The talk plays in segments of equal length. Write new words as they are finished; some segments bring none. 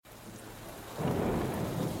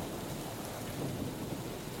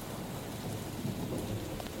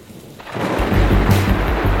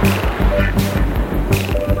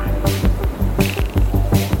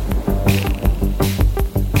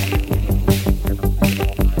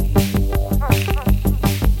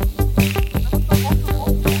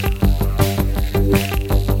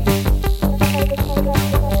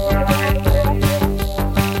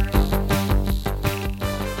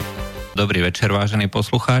Dobrý večer, vážení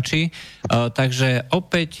poslucháči. Takže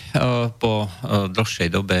opäť po dlhšej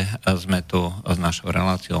dobe sme tu s našou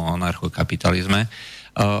reláciou o anarchokapitalizme.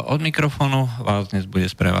 Od mikrofónu vás dnes bude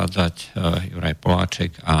sprevádzať Juraj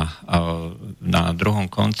Poláček a na druhom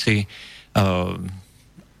konci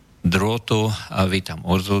drôtu vítam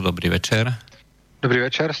Urzu. Dobrý večer. Dobrý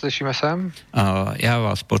večer, slyšíme sa. Ja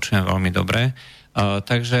vás počujem veľmi dobre.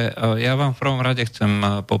 Takže ja vám v prvom rade chcem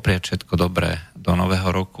popriať všetko dobré do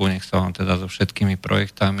nového roku. Nech sa vám teda so všetkými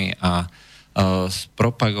projektami a s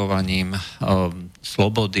propagovaním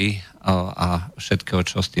slobody a všetkého,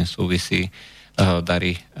 čo s tým súvisí,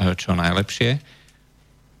 darí čo najlepšie.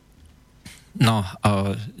 No,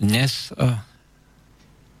 dnes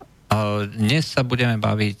sa budeme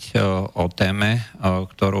baviť o téme,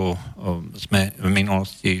 ktorú sme v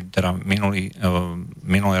minulosti, teda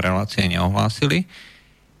minulé relácie neohlásili.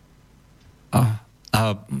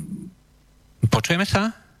 Počujeme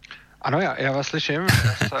sa? Ano, já vás slyším.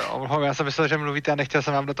 Já jsem myslel, že mluvíte a nechtěl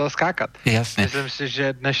jsem vám do toho skákat. Jasně. Myslím si,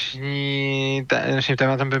 že dnešním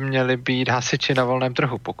tématem by měli být hasiči na volném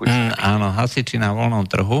trhu, pokud áno, hasiči na voľnom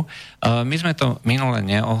trhu. My sme to minule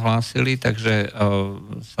neohlásili, takže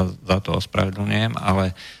sa za to ospravedlňujem,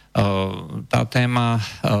 ale tá téma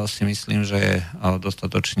si myslím, že je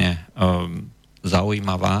dostatočne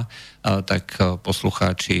zaujímavá, tak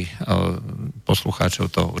poslucháčov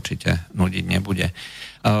to určite nudiť nebude.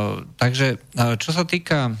 Takže čo sa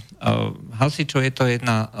týka hasičov, je to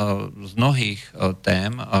jedna z mnohých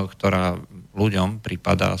tém, ktorá ľuďom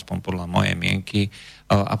pripadá, aspoň podľa mojej mienky,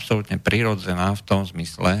 absolútne prirodzená v tom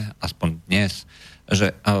zmysle, aspoň dnes,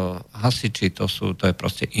 že hasiči to je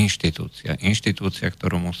proste inštitúcia. Inštitúcia,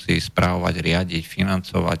 ktorú musí správovať, riadiť,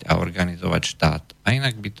 financovať a organizovať štát. A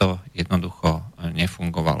inak by to jednoducho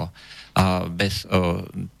nefungovalo. A bez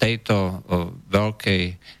tejto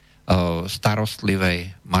veľkej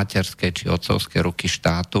starostlivej materskej či otcovskej ruky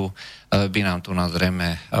štátu by nám tu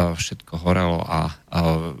zrejme všetko horelo a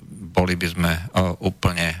boli by sme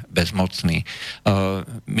úplne bezmocní.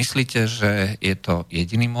 Myslíte, že je to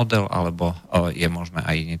jediný model, alebo je možné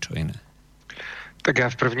aj niečo iné? Tak já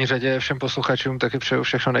v první řadě všem posluchačům taky přeju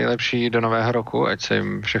všechno nejlepší do nového roku, ať se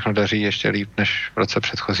jim všechno daří ještě líp než v roce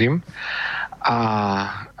předchozím. A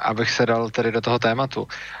abych se dal tedy do toho tématu.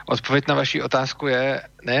 Odpověď na vaši otázku je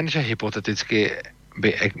nejen, že hypoteticky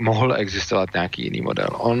by mohl existovat nějaký jiný model.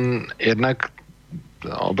 On jednak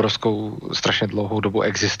obrovskou, strašně dlouhou dobu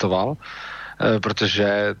existoval,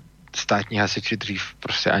 protože státní hasiči dřív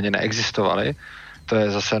prostě ani neexistovali. To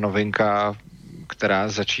je zase novinka, která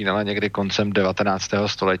začínala někdy koncem 19.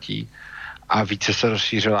 století a více se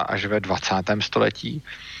rozšířila až ve 20. století.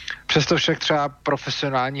 Přesto však třeba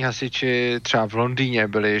profesionální hasiči třeba v Londýně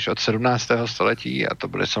byli již od 17. století a to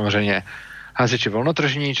byli samozřejmě hasiči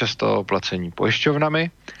volnotržní, často placení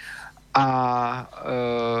pojišťovnami. A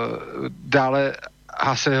dále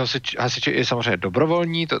hasiči i samozřejmě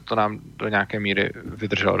dobrovolní, to nám do nějaké míry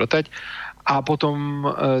vydrželo doteď. A potom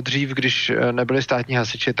dřív, když nebyli státní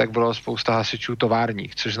hasiči, tak bylo spousta hasičů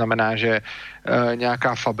továrních, což znamená, že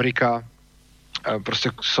nějaká fabrika prostě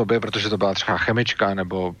k sobě, protože to byla třeba chemička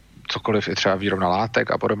nebo cokoliv, i třeba výrobna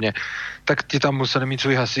látek a podobně, tak ti tam museli mít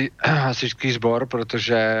svůj hasičský sbor,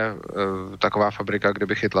 protože taková fabrika,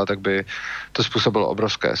 kdyby chytla, tak by to způsobilo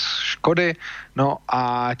obrovské škody. No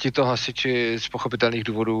a tito hasiči z pochopitelných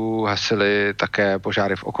důvodů hasili také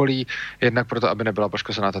požáry v okolí, jednak proto, aby nebyla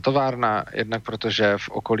poškozená ta továrna, jednak protože v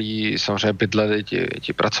okolí samozřejmě bydleli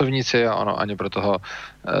ti pracovníci a ono ani pro toho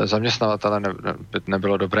zaměstnavatele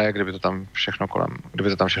nebylo dobré, kdyby to tam všechno kolem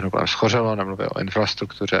schořelo, nemluvě o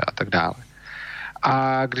infrastruktuře a tak dále.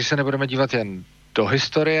 A když se nebudeme dívat jen do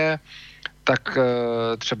historie, tak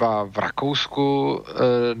třeba v Rakousku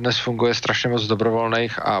dnes funguje strašně moc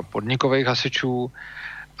dobrovolných a podnikových hasičů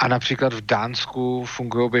a například v Dánsku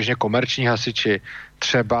fungují běžně komerční hasiči.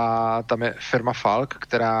 Třeba tam je firma Falk,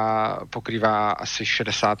 která pokrývá asi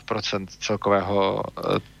 60% celkového,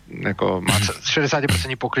 jako má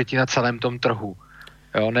 60% pokrytí na celém tom trhu.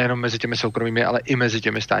 Jo, nejenom mezi těmi soukromými, ale i mezi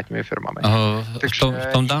těmi státními firmami.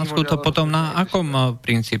 V tom Dánsku to potom na akom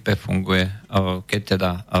princípe funguje, keď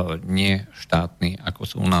teda nie štátny, ako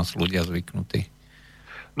sú u nás ľudia zvyknutí?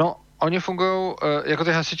 No, oni fungují, jako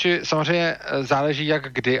ty hasiči, samozřejmě záleží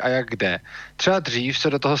jak kdy a jak kde. Třeba dřív se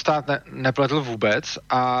do toho stát nepletl vůbec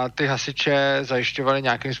a ty hasiče zajišťovali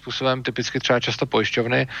nějakým způsobem, typicky třeba často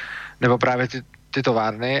pojišťovny, nebo právě ty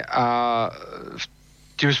továrny a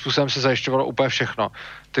tím způsobem se zajišťovalo úplně všechno.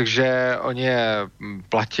 Takže oni je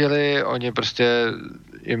platili, oni prostě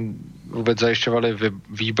jim vůbec zajišťovali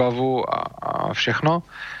výbavu a všechno.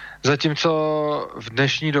 Zatímco v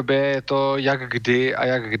dnešní době je to jak kdy a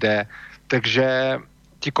jak kde. Takže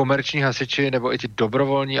ti komerční hasiči nebo i ti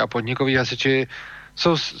dobrovolní a podnikoví hasiči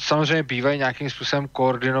jsou samozřejmě bývají nějakým způsobem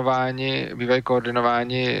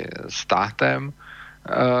koordinováni státem.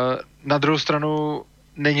 Na druhou stranu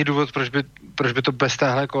není důvod, proč by to bez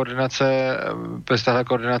téhle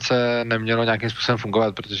koordinace nemělo nějakým způsobem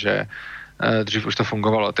fungovat, protože dřív už to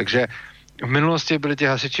fungovalo. Takže v minulosti byli ti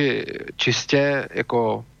hasiči čistě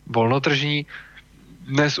jako volnotržní,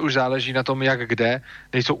 dnes už záleží na tom, jak kde.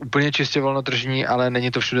 Nejsou úplně čistě volnotržní, ale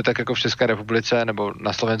není to všude tak jako v České republice nebo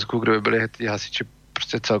na Slovensku, kde by byli ty hasiči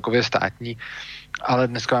prostě celkově státní, ale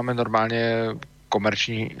dneska máme normálně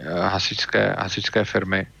komerční hasičské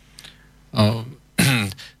firmy.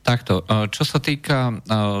 Takto, čo sa týka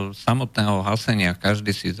samotného hasenia,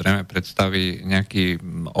 každý si zrejme predstaví nejaký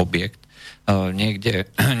objekt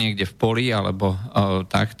niekde v poli alebo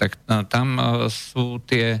tak tam sú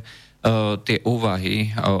tie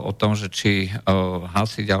úvahy o tom, že či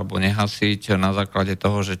hasiť alebo nehasiť na základe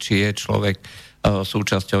toho, že či je človek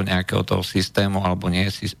súčasťou nejakého toho systému alebo nie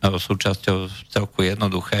je súčasťou celku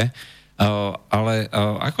jednoduché. Ale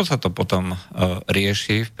ako sa to potom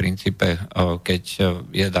rieši v princípe, keď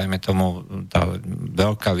je, dajme tomu, tá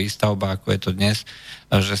veľká výstavba, ako je to dnes,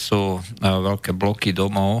 že sú veľké bloky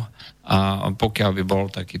domov a pokiaľ by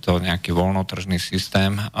bol takýto nejaký voľnotržný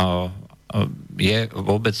systém, je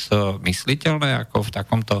vôbec mysliteľné ako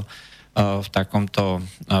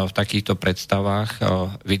v takýchto predstavách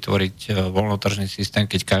vytvoriť voľnotržný systém,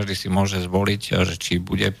 keď každý si môže zvoliť, že či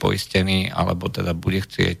bude poistený, alebo teda bude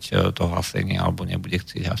chcieť to hasenie, alebo nebude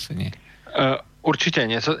chcieť hasenie? Určitě,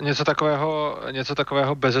 něco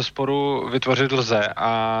takového bezesporu vytvořit lze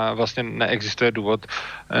a vlastně neexistuje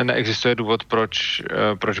důvod,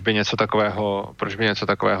 proč by něco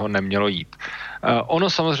takového nemělo jít. Ono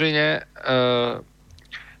samozřejmě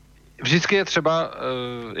vždycky je třeba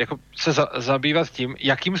jako se zabývat tím,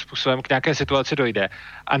 jakým způsobem k nějaké situaci dojde.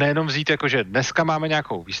 A nejenom vzít jako, že dneska máme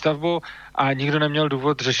nějakou výstavbu a nikdo neměl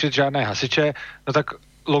důvod řešit žádné hasiče, no tak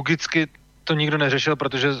logicky to nikdo neřešil,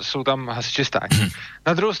 protože jsou tam hasiči státní.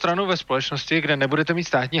 Na druhou stranu ve společnosti, kde nebudete mít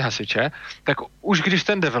státní hasiče, tak už když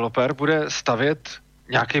ten developer bude stavět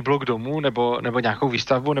nějaký blok domů nebo nějakou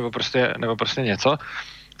výstavbu nebo prostě něco,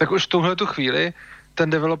 tak už v tuhletu chvíli ten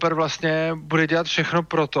developer vlastně bude dělat všechno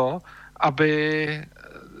proto, aby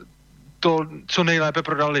to co nejlépe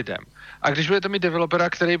prodal lidem. A když budete mít developera,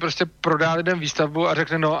 který prostě prodá lidem výstavbu a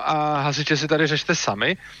řekne, no a hasiče si tady řešte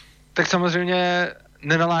sami, tak samozřejmě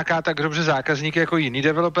nenaláká tak dobře zákazníky jako jiný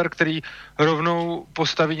developer, který rovnou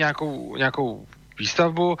postaví nějakou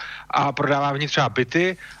výstavbu a prodává v ní třeba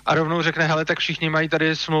byty a rovnou řekne, hele, tak všichni mají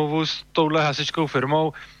tady smlouvu s touhle hasičskou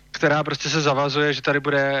firmou, která prostě se zavazuje, že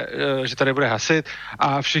tady bude hasit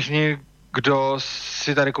a všichni, kdo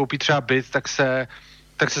si tady koupí třeba byt,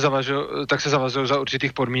 tak se zavazují za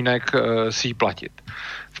určitých podmínek si ji platit.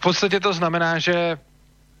 V podstatě to znamená, že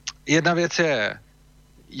jedna věc je,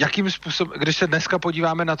 jakým způsobem, když se dneska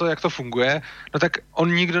podíváme na to, jak to funguje, no tak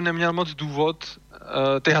on nikdo neměl moc důvod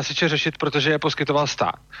ty hasiče řešit, protože je poskytoval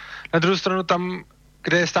stát. Na druhou stranu tam,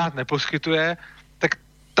 kde je stát neposkytuje, tak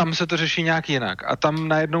tam se to řeší nějak jinak. A tam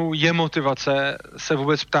najednou je motivace se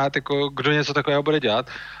vůbec ptát, jako, kdo něco takového bude dělat.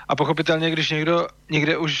 A pochopitelně, když někdo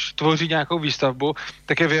někde už tvoří nějakou výstavbu,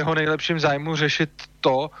 tak je v jeho nejlepším zájmu řešit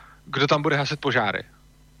to, kdo tam bude hasit požáry.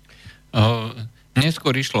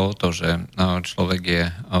 Neskôr išlo o to, že človek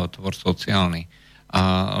je tvor sociálny a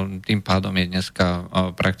tým pádom je dneska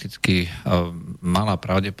prakticky malá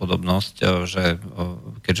pravdepodobnosť, že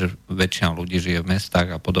keďže väčšina ľudí žije v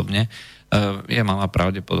mestách a podobne, je malá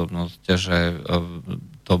pravdepodobnosť, že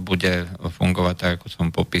to bude fungovať tak, ako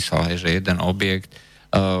som popísal, že jeden objekt,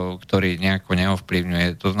 ktorý nejako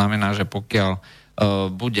neovplyvňuje. To znamená, že pokiaľ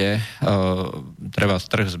bude treba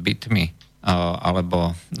trh s bytmi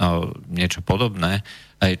alebo niečo podobné,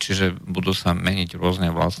 čiže budú sa meniť rôzne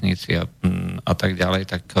vlastníci a tak ďalej,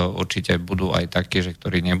 tak určite budú aj takí, že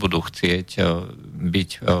ktorí nebudú chcieť byť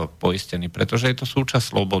poistení, pretože je to súčasť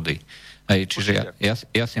slobody. Čiže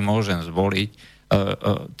ja si môžem zvoliť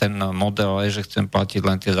ten model, že chcem platiť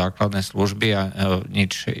len tie základné služby a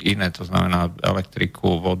nič iné, to znamená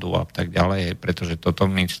elektriku, vodu a tak ďalej, pretože toto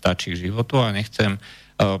mi stačí k životu a nechcem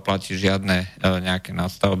platiť žiadne nejaké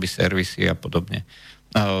nadstavby, servisy a podobne.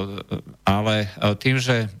 Ale tým,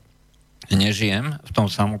 že nežijem v tom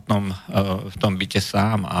samotnom, v tom byte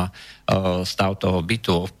sám a stav toho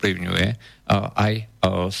bytu ovplyvňuje aj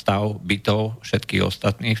stav bytov všetkých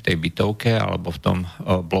ostatných v tej bytovke alebo v tom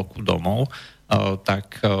bloku domov,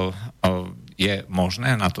 tak je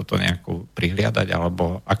možné na toto nejako prihliadať,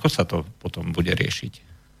 alebo ako sa to potom bude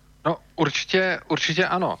riešiť? No určitě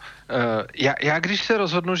ano. Já když se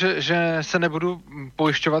rozhodnu, že se nebudu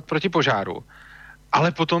pojišťovat proti požáru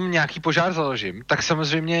ale potom nějaký požár založím, tak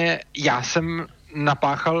samozřejmě já jsem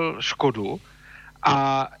napáchal škodu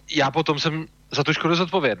a já potom jsem za tu škodu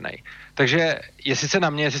zodpovědnej. Takže je sice na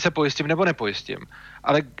mě, jestli se pojistím nebo nepojistím,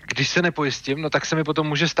 ale když se nepojistím, no tak se mi potom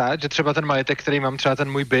může stát, že třeba ten majetek, který mám, třeba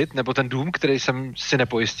ten můj byt nebo ten dům, který jsem si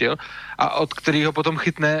nepojistil a od kterého potom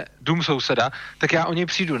chytne dům souseda, tak já o něj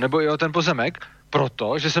přijdu, nebo i o ten pozemek,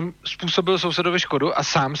 protože jsem způsobil sousedovi škodu a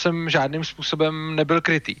sám jsem žádným způsobem nebyl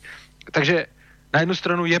krytý. Takže na jednu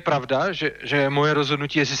stranu je pravda, že je moje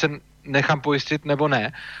rozhodnutí, jestli se nechám pojistit nebo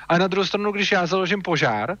ne, ale na druhou stranu, když já založím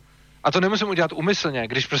požár, a to nemusím udělat úmyslně,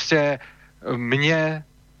 když prostě mě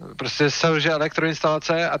selže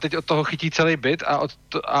elektroinstalace a teď od toho chytí celý byt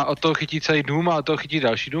a od toho chytí celý dům a od toho chytí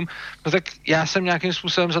další dům, no tak já jsem nějakým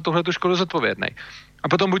způsobem za tuhletu škodu zodpovědnej. A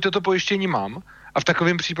potom buď toto pojištění mám a v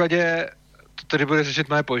takovém případě to tedy bude řešit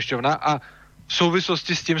moje pojišťovna a v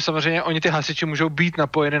souvislosti s tím samozřejmě oni ty hasiči můžou být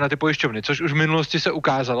napojeny na ty pojišťovny, což už v minulosti se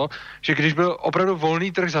ukázalo, že když byl opravdu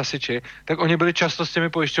volný trh s hasiči, tak oni byli často s těmi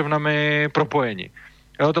pojišťovnami propojeni.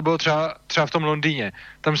 Jo, to bylo třeba v tom Londýně.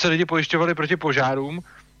 Tam se lidi pojišťovali proti požárům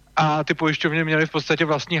a ty pojišťovny měly v podstatě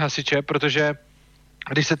vlastní hasiče, protože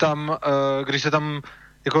když se to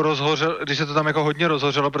tam jako hodně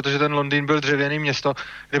rozhořelo, protože ten Londýn byl dřevěný město,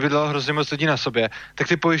 kde bydlelo hrozně moc lidí na sobě, tak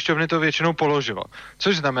ty pojišťovny to většinou položilo.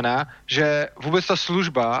 Což znamená, že vůbec ta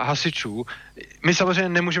služba hasičů, my samozřejmě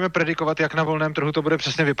nemůžeme predikovat, jak na volném trhu to bude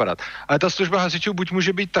přesně vypadat. Ale ta služba hasičů buď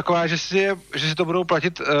může být taková, že si to budou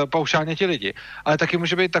platit paušálně ti lidi, ale taky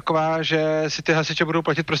může být taková, že si ty hasiče budou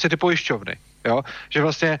platit prostě ty pojišťovny. Jo? Že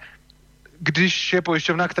vlastně když je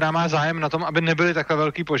pojišťovna, která má zájem na tom, aby nebyly takhle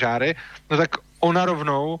velký požáry, no tak ona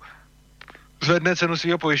rovnou zvedne cenu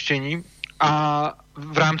svého pojištění a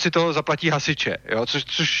v rámci toho zaplatí hasiče, jo?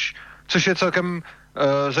 Což je celkem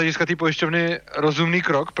z hlediska té pojišťovny rozumný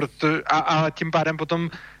krok, a tím pádem potom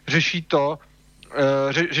řeší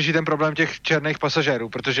ten problém těch černých pasažérů,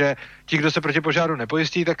 protože ti, kdo se proti požáru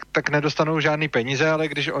nepojistí, tak nedostanou žádný peníze, ale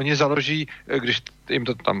když oni založí, když jim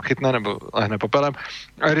to tam chytne nebo lehne popelem,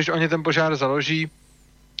 a když oni ten požár založí,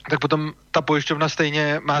 tak potom ta pojišťovna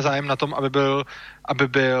stejně má zájem na tom, aby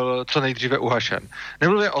byl co nejdříve uhašen.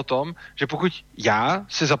 Nemluvě o tom, že pokud já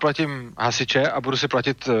si zaplatím hasiče a budu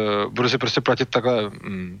si prostě platit takhle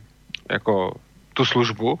jako tu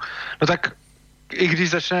službu, no tak i když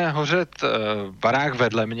začne hořet barák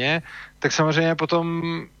vedle mě, tak samozřejmě potom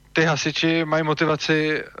ty hasiči mají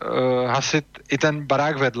motivaci hasit i ten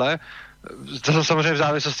barák vedle, to samozřejmě v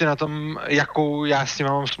závislosti na tom, jakou já s tím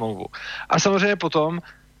mám smlouvu. A samozřejmě potom,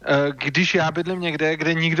 když já bydlím někde,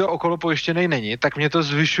 kde nikdo okolo pojištěnej není, tak mě to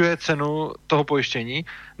zvyšuje cenu toho pojištění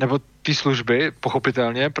nebo té služby,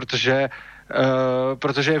 pochopitelně, protože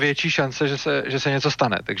je větší šance, že se něco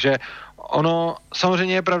stane. Takže ono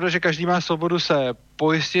samozřejmě je pravda, že každý má svobodu se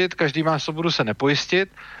pojistit, každý má svobodu se nepojistit,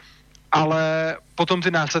 ale potom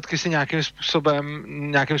ty následky si nějakým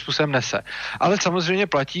způsobem nese. Ale samozřejmě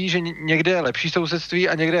platí, že někde je lepší sousedství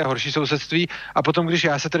a někde je horší sousedství a potom, když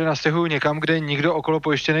já se tedy nastěhuju někam, kde nikdo okolo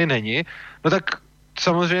pojištěný není, no tak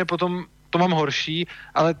samozřejmě potom to mám horší,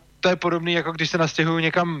 ale to je podobný, jako když se nastěhuju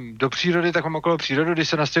někam do přírody, tak mám okolo přírodu, když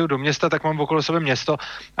se nastěhuju do města, tak mám okolo sebe město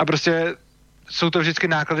a prostě jsou to vždycky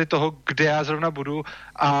náklady toho, kde já zrovna budu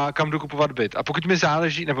a kam jdu kupovat byt. A pokud mi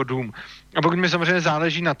záleží, nebo dům, a pokud mi samozřejmě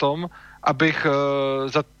záleží na tom, abych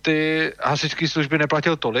za ty hasičské služby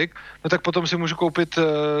neplatil tolik, no tak potom si můžu koupit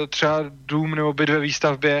třeba dům nebo byt ve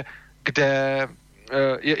výstavbě, kde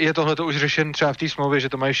je tohleto už řešen třeba v té smlouvě, že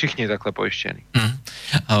to mají všichni takhle pojištěný.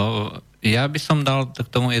 Ja by som dal k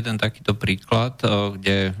tomu jeden takýto príklad,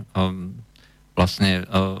 kde vlastne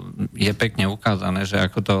je pekne ukázané, že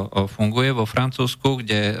ako to funguje vo Francúzsku,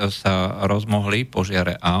 kde sa rozmohli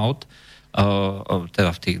požiare aut,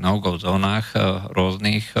 teda v tých no-go zónach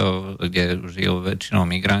rôznych, kde žijú väčšinou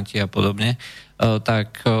migranti a podobne,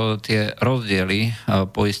 tak tie rozdiely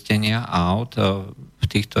poistenia aut v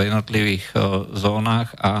týchto jednotlivých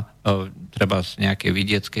zónach a treba v nejakej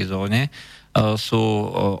vidieckej zóne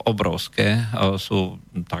sú obrovské, sú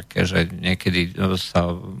také, že niekedy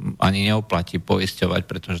sa ani neoplatí poisťovať,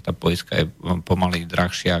 pretože tá poistka je pomaly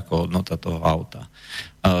drahšia ako hodnota toho auta.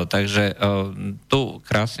 Takže tu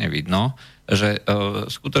krásne vidno, že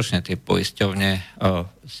skutočne tie poisťovne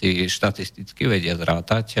si štatisticky vedia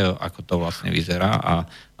zrátať, ako to vlastne vyzerá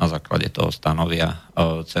a na základe toho stanovia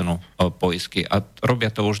cenu poistky a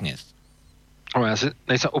robia to už dnes. Já si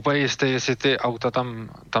nejsem úplně jistý, jestli ty auta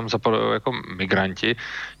tam zapadují jako migranti.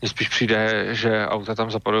 Mně spíš přijde, že auta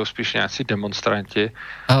tam zapadují spíš nějací demonstranti.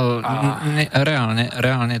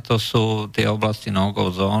 Reálne to sú tie oblasti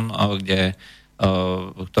no-go zón, kde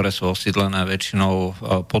ktoré sú osídlené väčšinou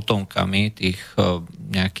potomkami tých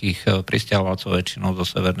nejakých prisťahovalcov väčšinou zo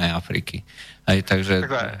Severnej Afriky. Takže...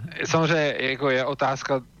 Takhle, samozřejmě jako je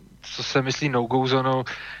otázka, co se myslí no-go zónou.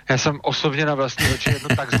 Já jsem osobně na vlastní oči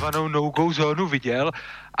jednu takzvanou no-go zónu viděl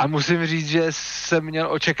a musím říct, že jsem měl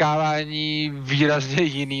očekávání výrazně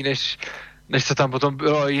jiný, než co tam potom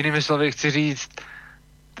bylo. Jinými slovy chci říct,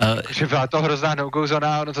 že byla to hrozná no-go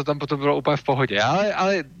zóna, ono to tam potom bylo úplně v pohodě.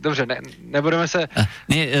 Ale dobře, nebudeme se...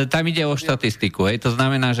 Nie, tam ide o štatistiku. To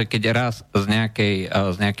znamená, že keď raz z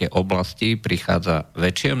nejakej oblasti prichádza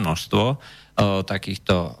väčšie množstvo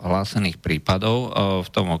takýchto hlásených prípadov, v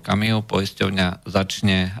tom okamihu poisťovňa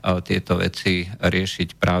začne tieto veci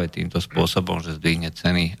riešiť práve týmto spôsobom, že zdvihne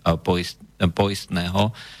ceny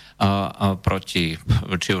poistného proti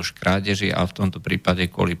či už krádeži a v tomto prípade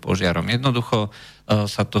kvôli požiarom. Jednoducho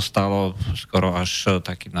sa to stalo skoro až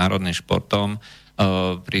takým národným športom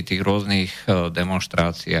pri tých rôznych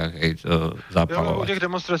demonstráciách zapalovať. U těch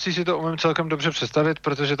demonstrací si to umím celkem dobře představit,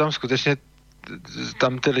 protože tam skutečně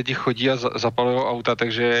tam ty lidi chodí a zapalují auta,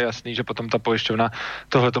 takže je jasný, že potom ta pojišťovna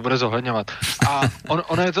tohle to bude zohledňovat. A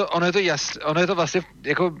ono je to vlastně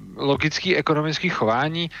jako logický ekonomický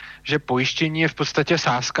chování, že pojištění je v podstatě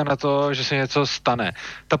sázka na to, že se něco stane.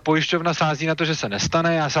 Ta pojišťovna sází na to, že se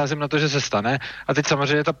nestane, já sázím na to, že se stane a teď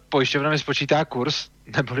samozřejmě ta pojišťovna mi spočítá kurz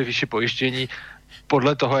neboli výši pojištění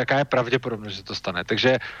podle toho, jaká je pravděpodobnost, že se to stane.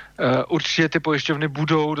 Takže určitě ty pojišťovny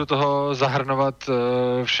budou do toho zahrnovat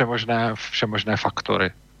všemožné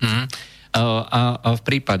faktory. A v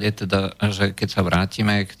prípade teda, že keď sa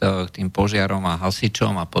vrátime k tým požiarom a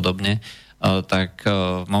hasičom a podobne, tak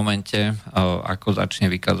v momente, ako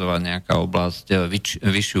začne vykazovať nejaká oblasť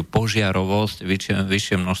vyššiu požiarovosť,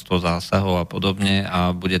 vyššie množstvo zásahov a podobne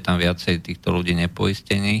a bude tam viacej týchto ľudí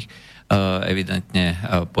nepoistených, evidentne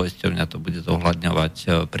poisťovňa to bude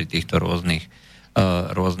zohľadňovať pri týchto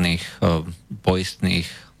rôznych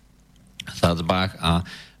poistných sadzbách a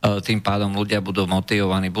tým pádom ľudia budú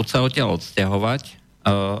motivovaní buď sa odtiaľ odsťahovať,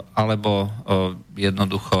 alebo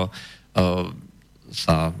jednoducho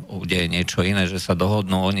sa udeje niečo iné, že sa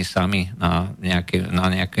dohodnú oni sami na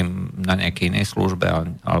nejakej inej službe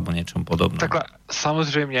alebo niečom podobnom. Takhle,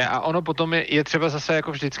 samozřejmě. A ono potom je třeba zase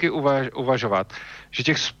jako vždycky uvažovat, že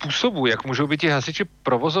těch způsobů, jak můžou být ti hasiči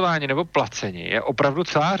provozováni nebo placeni, je opravdu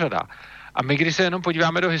celá řada. A my, když se jenom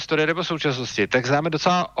podíváme do historie nebo současnosti, tak známe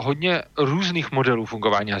docela hodně různých modelů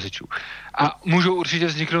fungování hasičů. A můžou určitě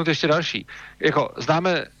vzniknout ještě další.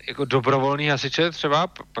 Známe dobrovolný hasiče třeba,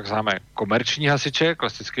 pak známe komerční hasiče,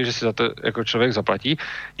 klasicky, že si za to jako člověk zaplatí.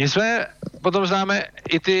 Nicméně potom známe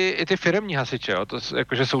i ty firemní hasiče,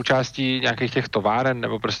 jakože součástí nějakých těch továren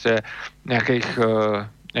nebo prostě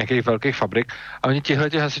nějakých velkých fabrik. A oni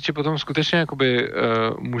tihleti hasiči potom skutečně jakoby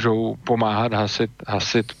můžou pomáhat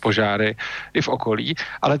hasit požáry i v okolí.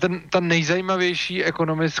 Ale ta nejzajímavější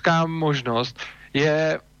ekonomická možnost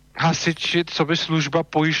je hasiči, co by služba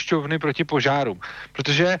pojišťovny proti požárům.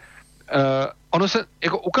 Protože ono se,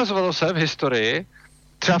 jako ukazovalo se v historii,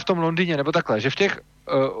 třeba v tom Londýně nebo takhle, že v těch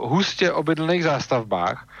hustě obydlených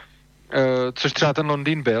zástavbách, což třeba ten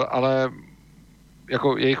Londýn byl, ale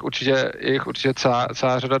jako je jich určitě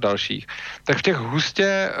celá řada dalších, tak v těch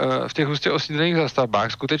hustě osídlených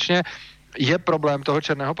zástavbách skutečně je problém toho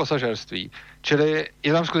černého pasažérství. Čili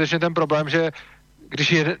je tam skutečně ten problém, že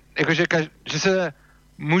když že se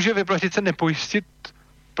může vyplatit se nepojistit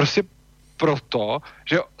prostě proto,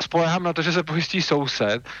 že spolehám na to, že se pojistí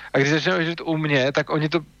soused a když začne žít u mě, tak oni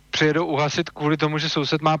to přijedou uhasit kvůli tomu, že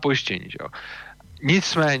soused má pojištění. Že jo?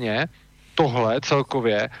 Nicméně tohle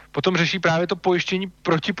celkově potom řeší právě to pojištění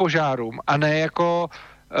proti požárům a ne jako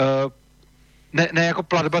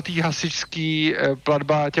platba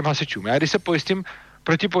platba těm hasičům. Já když se pojistím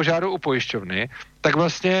proti požáru u pojišťovny, tak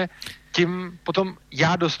vlastně tím potom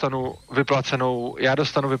já dostanu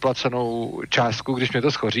vyplacenou částku, když mě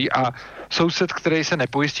to schoří a soused, který se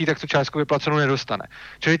nepojistí, tak tu částku vyplacenou nedostane.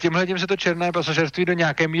 Čili tímhletím se to černé pasažérství do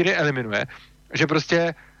nějaké míry eliminuje, že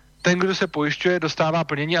prostě ten, kdo se pojišťuje, dostává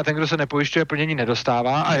plnění a ten, kdo se nepojišťuje, plnění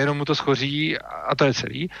nedostává a jenom mu to schoří a to je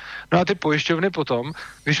celý. No a ty pojišťovny potom,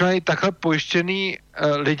 když mají takhle pojištěný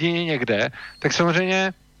lidi někde, tak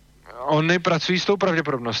samozřejmě oni pracují s tou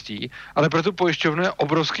pravděpodobností, ale pro tu pojišťovnu je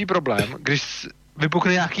obrovský problém, když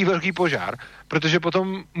vypukne nějaký velký požár, protože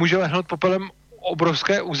potom může lehnout popelem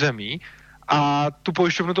obrovské území a tu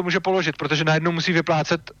pojišťovnu to může položit, protože najednou musí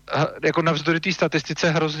vyplácet jako navzdory té statistice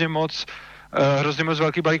hrozně moc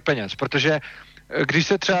velký balík peněz, protože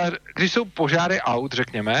když jsou požáry aut,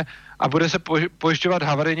 řekněme, a bude se pojišťovat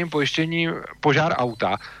havarijním pojištěním požár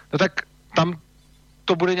auta, no tak tam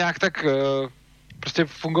to bude nějak tak prostě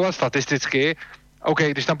fungovat statisticky OK,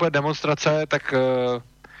 když tam bude demonstrace, tak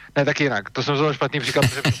ne, tak jinak. To jsem zvolil špatný příklad,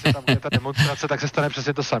 protože prostě tam bude ta demonstrace, tak se stane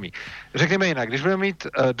přesně to samý. Řekněme jinak, když budeme mít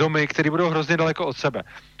domy, které budou hrozně daleko od sebe,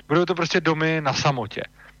 budou to prostě domy na samotě,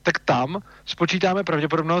 tak tam spočítáme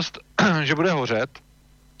pravděpodobnost, že bude hořet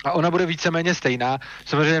a ona bude víceméně stejná.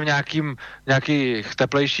 Samozřejmě v nějakých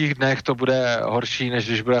teplejších dnech to bude horší, než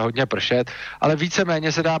když bude hodně pršet, ale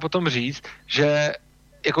víceméně se dá potom říct, že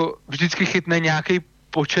jako vždycky chytne nějaký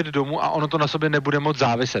počet domů a ono to na sobě nebude moc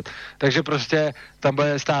záviset. Takže prostě tam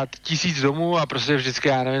bude stát 1000 domů a prostě vždycky,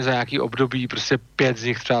 já nevím, za nějaký období prostě 5 z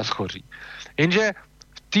nich třeba schoří. Jenže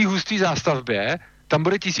v té husté zástavbě tam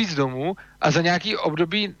bude 1000 domů a za nějaký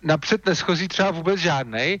období napřed neschoří třeba vůbec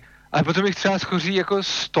žádnej, ale potom jich třeba schoří jako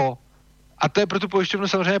 100. A to je pro tu pojišťovnu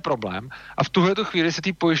samozřejmě problém. A v tuhletu chvíli se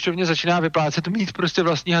té pojišťovně začíná vyplácet mít prostě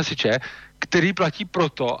vlastní hasiče, který platí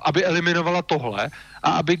proto, aby eliminovala tohle a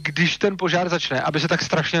aby, když ten požár začne, aby se tak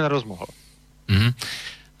strašně nerozmohl. Mm-hmm.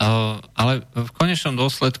 Ale v konečnom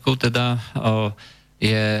dôsledku teda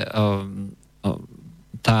je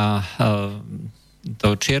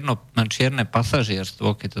to čierne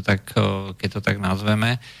pasažierstvo, keď to tak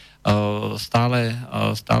nazveme,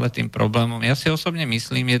 stále tým problémom. Ja si osobne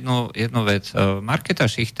myslím jednu vec. Markéta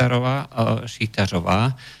Šichtařová,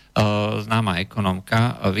 známa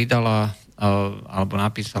ekonomka, vydala alebo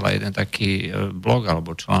napísala jeden taký blog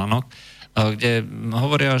alebo článok, kde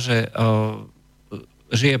hovorila, že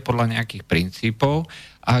žije podľa nejakých princípov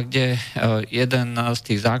a kde jeden z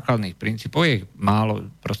tých základných princípov, je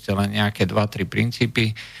málo, proste len nejaké 2-3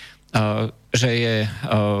 princípy, že je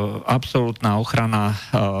absolútna ochrana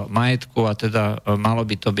majetku a teda malo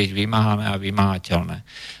by to byť vymáhané a vymáhateľné.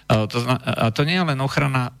 A to nie je len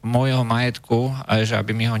ochrana môjho majetku, že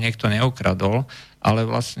aby mi ho niekto neukradol, ale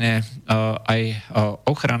vlastne aj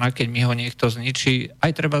ochrana, keď mi ho niekto zničí,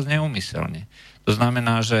 aj treba neúmyselne. To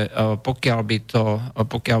znamená, že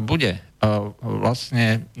pokiaľ bude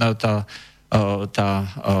vlastne tá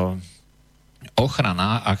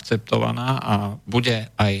ochrana akceptovaná a bude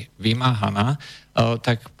aj vymáhaná,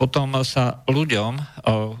 tak potom sa ľuďom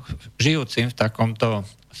žijúcim v takomto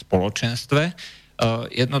spoločenstve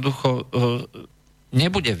jednoducho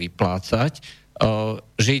nebude vyplácať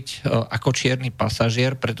žiť ako čierny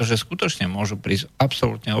pasažier, pretože skutočne môžu prísť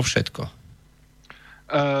absolútne o všetko.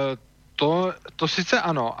 To sice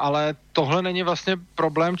ano, ale tohle není vlastně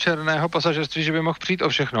problém černého pasažerství, že by mohl přijít o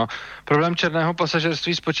všechno. Problém černého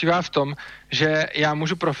pasažerství spočívá v tom, že já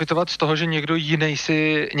můžu profitovat z toho, že někdo jiný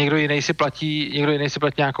si platí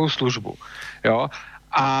nějakou službu. Jo?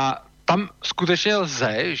 A tam skutečně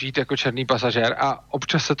lze žít jako černý pasažér a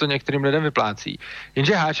občas se to některým lidem vyplácí.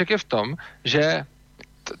 Jenže háček je v tom, že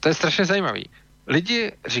to je strašně zajímavý.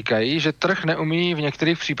 Lidi říkají, že trh neumí v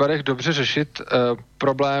některých případech dobře řešit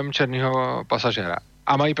problém černého pasažéra.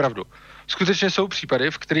 A mají pravdu. Skutečně jsou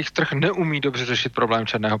případy, v kterých trh neumí dobře řešit problém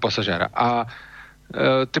černého pasažéra. A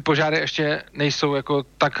ty požáry ještě nejsou jako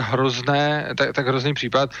tak hrozný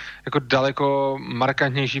případ. Jako daleko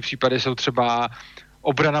markantnější případy jsou třeba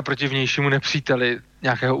obrana proti vnějšímu nepříteli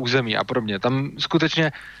nějakého území a podobně. Tam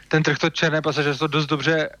skutečně ten trh to černé pasažerstvo dost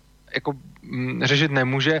dobře jako řešit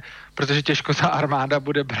nemůže, protože těžko ta armáda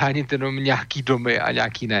bude bránit jenom nějaký domy a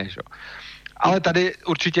nějaký ne, že? Ale tady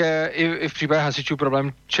určitě i v případě hasičů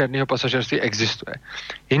problém černého pasažerství existuje.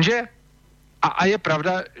 Jenže a je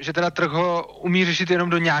pravda, že teda trh ho umí řešit jenom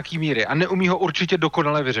do nějaký míry a neumí ho určitě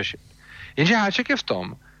dokonale vyřešit. Jenže háček je v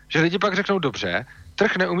tom, že lidi pak řeknou dobře,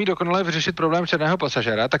 trh neumí dokonale vyřešit problém černého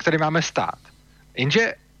pasažera, tak tady máme stát.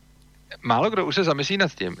 Jenže málo kdo už se zamyslí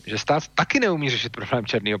nad tím, že stát taky neumí řešit problém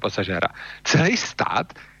černého pasažéra. Celý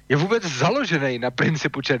stát je vůbec založený na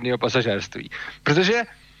principu černého pasažérství. Protože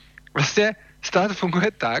vlastně stát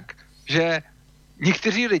funguje tak, že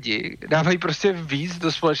někteří lidi dávají prostě víc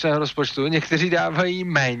do společného rozpočtu, někteří dávají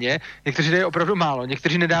méně, někteří dají opravdu málo,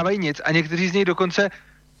 někteří nedávají nic a někteří z nich dokonce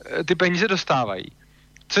ty peníze dostávají.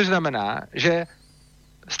 Což znamená, že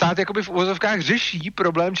stát jakoby v uvozovkách řeší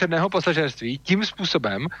problém černého pasažérství tím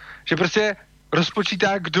způsobem, že prostě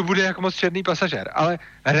rozpočítá, kdo bude jako moc černý pasažér. Ale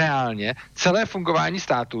reálně celé fungování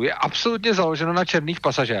státu je absolutně založeno na černých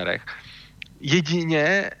pasažérech.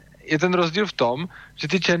 Jedině je ten rozdíl v tom,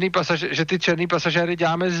 že ty černý pasažéry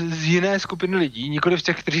děláme z jiné skupiny lidí, nikoli z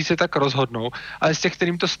těch, kteří se tak rozhodnou, ale z těch,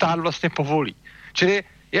 kterým to stát vlastně povolí. Čili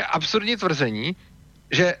je absurdní tvrzení,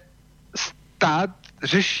 že stát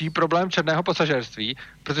řeší problém černého pasažérství,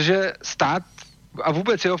 protože stát a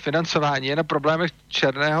vůbec jeho financování je na problémech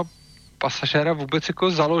černého pasažéra vůbec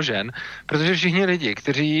jako založen, protože všichni lidi,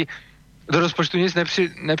 kteří do rozpočtu nic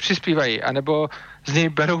nepřispívají, anebo z něj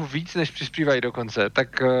berou víc, než přispívají dokonce,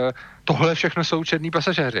 tak tohle všechno jsou černí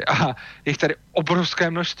pasažéři a je jich tady obrovské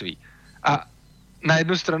množství. A na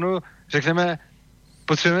jednu stranu řekneme,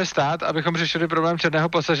 potřebujeme stát, abychom řešili problém černého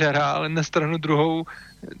pasažéra, ale na stranu druhou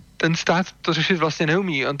ten stát to řešit vlastně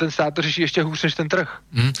neumí. On ten stát to řeší ještě hůř než ten trh.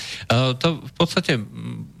 To v podstate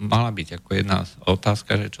mala byť ako jedna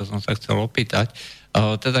otázka, že čo som sa chcel opýtať.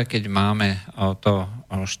 Teda keď máme to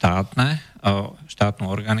štátnu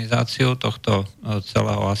organizáciu tohto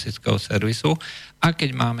celého hasičského servisu a keď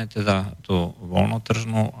máme teda tú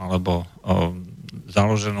voľnotržnú alebo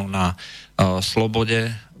založenú na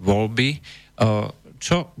slobode voľby,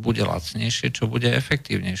 čo bude lacnejšie, čo bude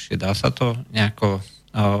efektívnejšie. Dá sa to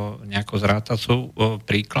nejako zrátať? Sú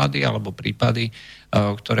príklady alebo prípady,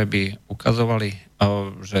 ktoré by ukazovali,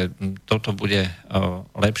 že toto bude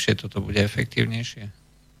lepšie, toto bude efektívnejšie?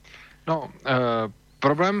 No,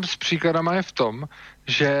 problém s příkladama je v tom,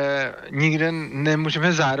 že nikde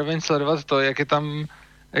nemůžeme zároveň sledovat to, jak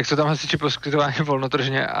jsou tam hasiči poskytováni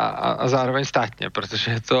volnotržně a zároveň státně,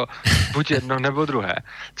 protože je to buď jedno nebo druhé.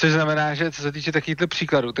 Což znamená, že co se týče takovýchto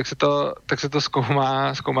příkladů, tak se to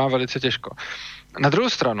zkoumá velice těžko. Na druhou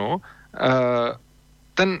stranu,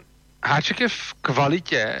 ten háček je v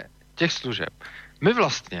kvalitě těch služeb. My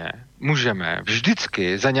vlastně můžeme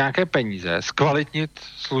vždycky za nějaké peníze zkvalitnit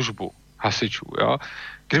službu hasičů. Jo?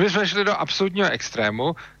 Kdyby jsme šli do absolutního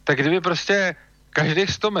extrému, tak kdyby prostě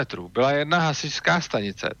každých 100 metrů byla jedna hasičská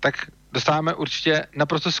stanice, tak dostáváme určitě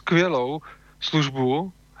naprosto skvělou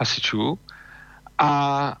službu hasičů,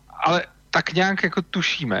 ale tak nějak jako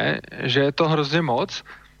tušíme, že je to hrozně moc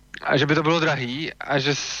a že by to bylo drahý a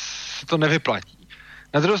že se to nevyplatí.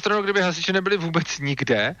 Na druhou stranu, kdyby hasiči nebyli vůbec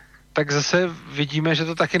nikde, tak zase vidíme, že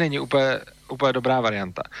to taky není úplně dobrá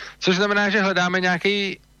varianta. Což znamená, že hledáme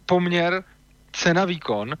nějaký poměr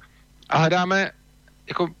cena-výkon a hledáme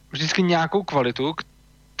jako vždycky nějakou kvalitu,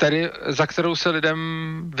 za kterou se lidem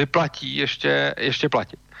vyplatí ještě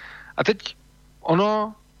platit. A teď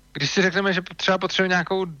když si řekneme, že třeba potřebujeme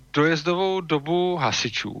nějakou dojezdovou dobu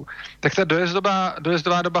hasičů, tak ta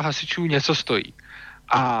dojezdová doba hasičů něco stojí.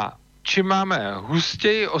 A čím máme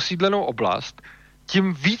hustěji osídlenou oblast,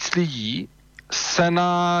 tím víc lidí se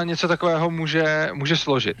na něco takového může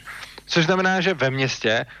složit. Což znamená, že ve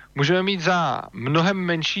městě můžeme mít za mnohem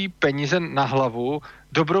menší peníze na hlavu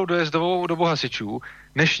dobrou dojezdovou dobu hasičů,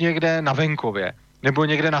 než někde na venkově nebo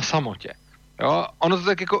někde na samotě. Jo? Ono to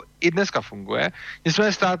tak jako i dneska funguje.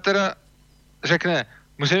 Nicméně stát teda řekne,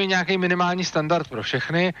 musíme mít nějaký minimální standard pro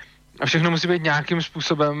všechny a všechno musí být nějakým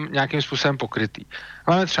způsobem pokrytý.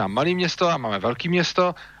 Máme třeba malé město a máme velké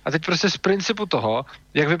město a teď prostě z principu toho,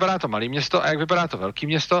 jak vypadá to malé město a jak vypadá to velké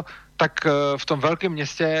město, tak v tom velkém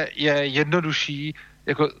městě je jednodušší,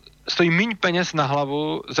 jako stojí míň peněz na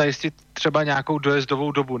hlavu zajistit třeba nějakou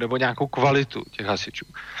dojezdovou dobu nebo nějakou kvalitu těch hasičů.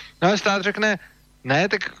 No ale stát řekne, ne,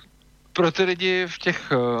 tak pro ty lidi v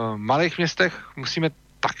těch malých městech musíme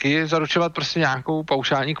taky zaručovat prostě nějakou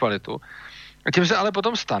paušální kvalitu. A tím se ale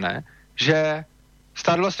potom stane, že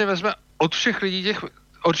stát vlastně vezme od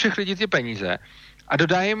všech lidí ty peníze a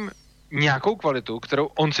dodá jim nějakou kvalitu, kterou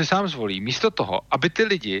on si sám zvolí, místo toho, aby ty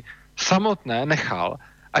lidi samotné nechal,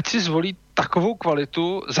 ať si zvolí takovou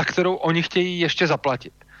kvalitu, za kterou oni chtějí ještě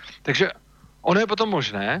zaplatit. Takže ono je potom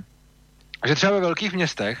možné, že třeba ve velkých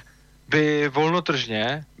městech by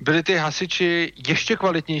volnotržně byli ty hasiči ještě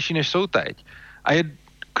kvalitnější, než jsou teď. A je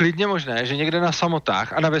klidně možné, že někde na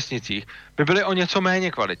samotách a na vesnicích by byly o něco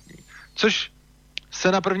méně kvalitní. Což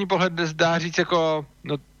se na první pohled zdá říct jako,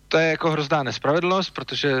 no to je jako hrozná nespravedlnost,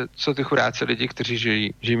 protože jsou ty chudáci lidi, kteří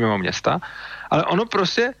žijí mimo města. Ale ono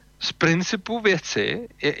prostě z principu věci,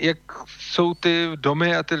 jak jsou ty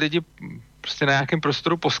domy a ty lidi prostě na nějakém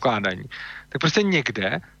prostoru poskládaní, tak prostě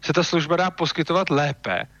někde se ta služba dá poskytovat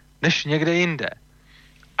lépe, než někde jinde.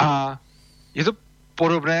 A je to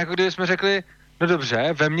podobné, jako kdyby jsme řekli, no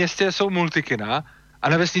dobře, ve městě jsou multikina a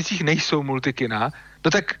na vesnicích nejsou multikina,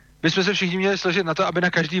 no tak bychom se všichni měli složit na to, aby na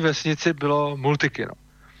každé vesnici bylo multikino.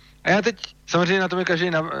 A já teď, samozřejmě na tom je každý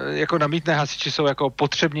jako namítne, hasiči jsou jako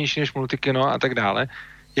potřebnější než multikino a tak dále.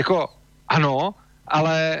 Jako ano,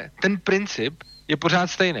 ale ten princip je pořád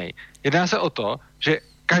stejný. Jedná se o to, že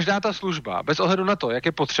každá ta služba, bez ohledu na to, jak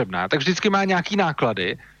je potřebná, tak vždycky má nějaký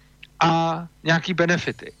náklady a nějaký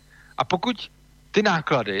benefity. A pokud ty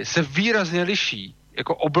náklady se výrazně liší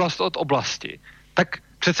jako oblast od oblasti, tak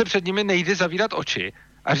přece před nimi nejde zavírat oči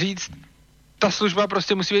a říct, ta služba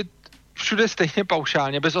prostě musí být všude stejně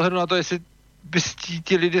paušálně, bez ohledu na to, jestli by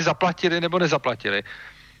ti lidi zaplatili nebo nezaplatili.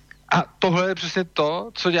 A tohle je přesně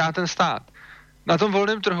to, co dělá ten stát. Na tom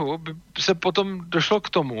volném trhu by se potom došlo k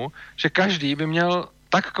tomu, že každý by měl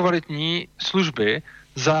tak kvalitní služby,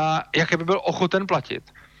 za jaké by byl ochoten platit.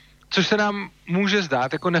 což se nám může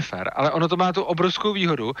zdát jako nefér, ale ono to má tu obrovskou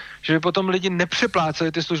výhodu, že by potom lidi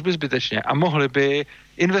nepřepláceli ty služby zbytečně a mohli by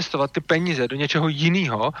investovat ty peníze do něčeho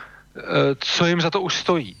jiného, co jim za to už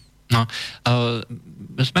stojí. No,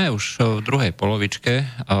 sme už v druhej polovičke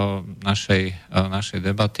našej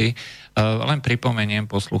debaty. Len pripomeniem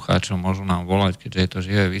poslucháčom, môžu nám volať, keďže je to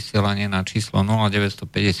živé vysielanie, na číslo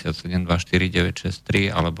 0957 249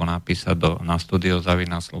 663 alebo napísať na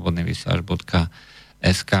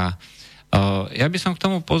studio@slobodnyvysielac.sk. Ja by som k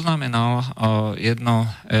tomu poznamenal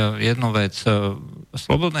jednu vec. V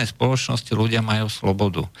slobodnej spoločnosti ľudia majú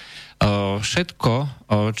slobodu. Všetko,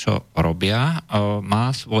 čo robia, má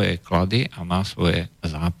svoje klady a má svoje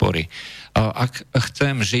zápory. Ak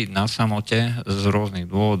chcem žiť na samote z rôznych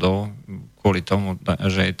dôvodov, kvôli tomu,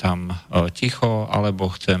 že je tam ticho, alebo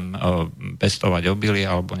chcem pestovať obilie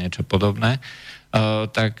alebo niečo podobné,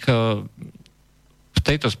 tak v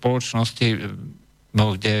tejto spoločnosti,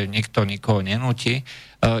 kde nikto nikoho nenúti,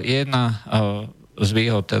 je jedna z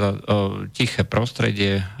výhod, teda tiché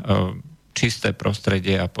prostredie, čisté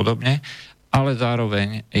prostredie a podobne, ale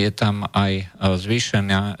zároveň je tam aj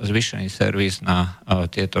zvýšený servis na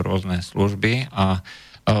tieto rôzne služby a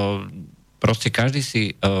proste každý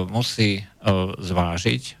si musí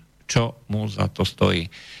zvážiť, čo mu za to stojí.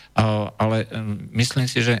 Ale myslím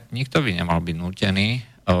si, že nikto by nemal byť nútený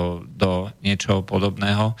do niečoho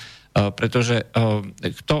podobného, pretože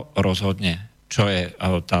kto rozhodne, čo je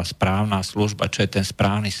tá správna služba, čo je ten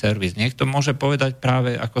správny servis. Niekto môže povedať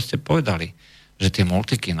práve, ako ste povedali, že tie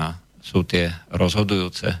multikina sú tie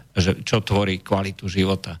rozhodujúce, že čo tvorí kvalitu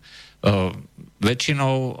života.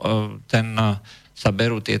 Väčšinou sa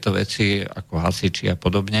berú tieto veci ako hasiči a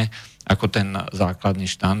podobne, ako ten základný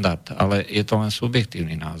štandard, ale je to len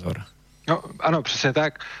subjektívny názor. No, ano, přesně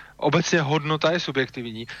tak. Obecně hodnota je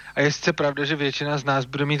subjektivní a je sice pravda, že většina z nás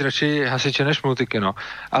bude mít radši hasiče než multikino,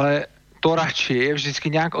 ale to radši je vždycky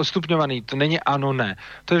nějak odstupňovaný. To není ano, ne.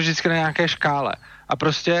 To je vždycky na nějaké škále. A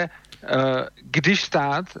prostě, když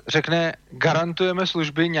stát řekne, garantujeme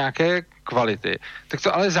služby nějaké kvality, tak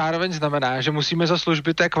to ale zároveň znamená, že musíme za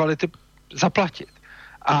služby té kvality zaplatit.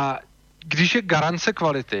 A když je garance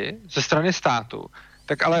kvality ze strany státu,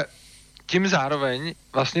 tak ale tím zároveň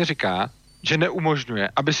vlastně říká, že neumožňuje,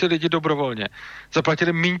 aby si lidi dobrovolně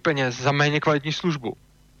zaplatili méně peněz za méně kvalitní službu.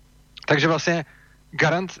 Takže vlastně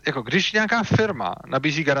jako když nějaká firma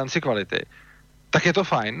nabízí garanci kvality, tak je to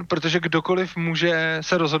fajn, protože kdokoliv může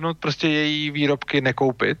se rozhodnout prostě její výrobky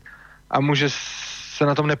nekoupit a může se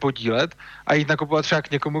na tom nepodílet a jít nakupovat třeba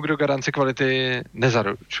k někomu, kdo garanci kvality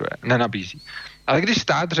nezaručuje, nenabízí. Ale když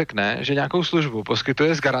stát řekne, že nějakou službu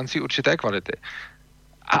poskytuje s garancí určité kvality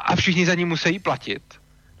a všichni za ní musí platit,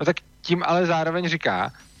 no tak tím ale zároveň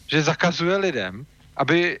říká, že zakazuje lidem,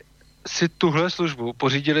 aby si tuhle službu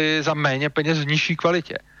pořídili za méně peněz v nižší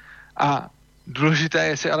kvalitě. A důležité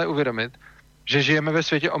je si ale uvědomit, že žijeme ve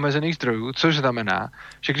světě omezených zdrojů, což znamená,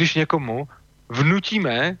 že když někomu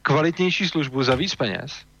vnutíme kvalitnější službu za víc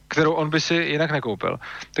peněz, kterou on by si jinak nekoupil,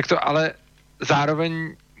 tak to ale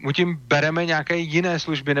zároveň mu tím bereme nějaké jiné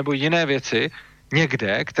služby nebo jiné věci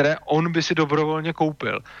někde, které on by si dobrovolně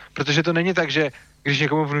koupil. Protože to není tak, že když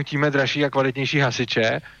někomu vnutíme dražší a kvalitnější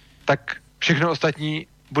hasiče, tak všechno ostatní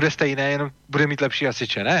bude stejné, jenom bude mít lepší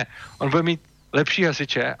hasiče. Ne, on bude mít lepší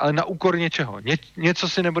hasiče, ale na úkor něčeho. Něco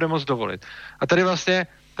si nebude moct dovolit. A tady vlastně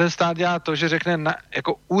ten stát dělá to, že řekne,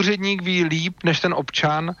 jako úředník ví líp než ten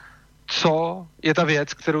občan, co je ta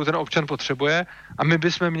věc, kterou ten občan potřebuje a my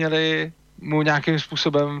bychom měli mu nějakým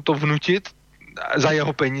způsobem to vnutit, za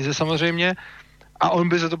jeho peníze samozřejmě, a on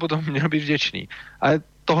by za to potom měl být vděčný. Ale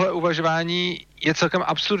tohle uvažování je celkem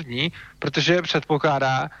absurdní, protože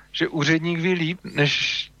předpokládá, že úředník ví líp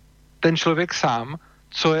než ten člověk sám,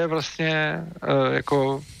 co je vlastně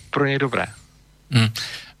jako pro něj dobré.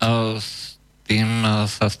 S tým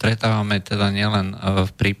sa stretávame teda nielen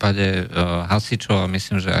v prípade hasičov, a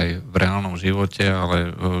myslím, že aj v reálnom živote,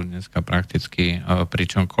 ale dneska prakticky pri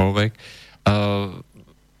čomkoľvek.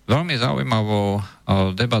 Veľmi zaujímavou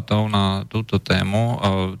debatou na túto tému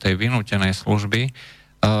tej vynútenej služby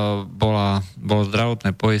bolo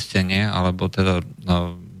zdravotné poistenie, alebo teda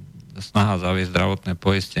snaha zaviesť zdravotné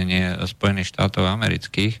poistenie Spojených štátov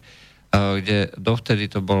amerických, kde dovtedy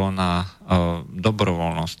to bolo na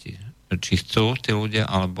dobrovoľnosti, či chcú tí ľudia,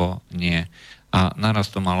 alebo nie. A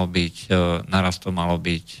naraz to malo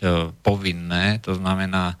byť povinné, to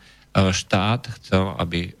znamená, štát chcel,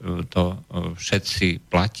 aby to všetci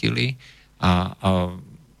platili a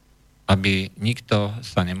aby nikto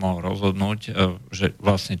sa nemohol rozhodnúť, že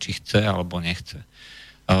vlastne či chce alebo nechce.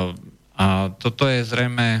 A toto je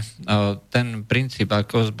zrejme ten princíp,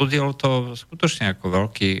 ako vzbudilo to skutočne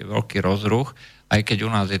ako veľký rozruch aj keď u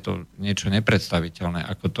nás je to niečo nepredstaviteľné,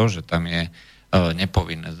 ako to, že tam je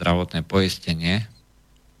nepovinné zdravotné poistenie.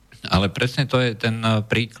 Ale presne to je ten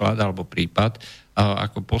príklad alebo prípad,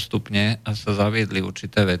 ako postupne sa zaviedli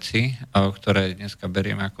určité veci, ktoré dneska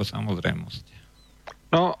berieme ako samozrejmosť.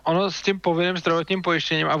 No, ono s tím povinným zdravotním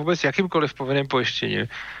pojištěním a vůbec jakýmkoliv povinným pojištěním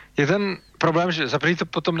je ten problém, že za první to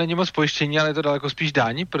potom není moc pojištění, ale je to daleko spíš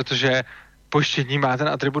daň, protože pojištění má ten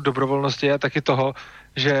atribut dobrovolnosti a taky toho,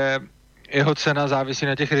 že jeho cena závisí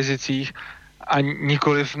na těch rizicích a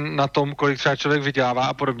nikoliv na tom, kolik třeba člověk vydělává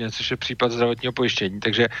a podobně, což je případ zdravotního pojištění.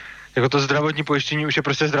 Takže jako to zdravotní pojištění už je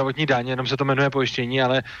prostě zdravotní daň, jenom se to jmenuje pojištění,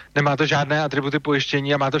 ale nemá to žádné atributy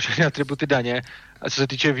pojištění a má to všechny atributy daně. A co se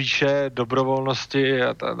týče výše, dobrovolnosti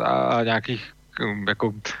a nějakých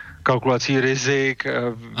jako kalkulací rizik,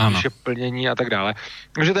 výše plnění a tak dále.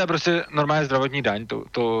 Takže to je prostě normálně zdravotní daň,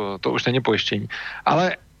 to už není pojištění.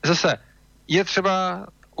 Ale zase je třeba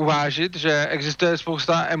uvážit, že existuje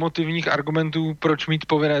spousta emotivních argumentů, proč mít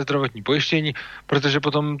povinné zdravotní pojištění, protože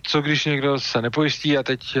potom, co když někdo se nepojistí a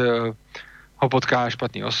teď ho potká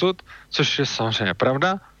špatný osud, což je samozřejmě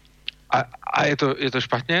pravda a je to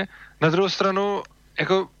špatně. Na druhou stranu,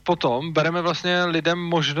 jako potom bereme vlastně lidem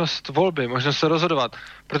možnost volby, možnost se rozhodovat,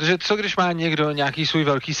 protože co když má někdo nějaký svůj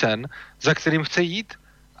velký sen, za kterým chce jít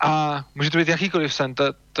a může to být jakýkoliv sen,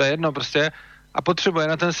 to je jedno prostě a potřebuje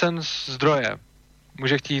na ten sen zdroje.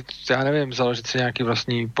 Může chtít, já nevím, založit si nějaký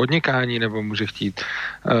vlastní podnikání, nebo může chtít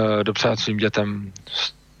dopřát svým dětem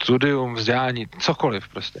studium, vzdělání, cokoliv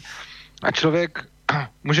prostě. A člověk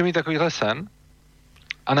může mít takovýhle sen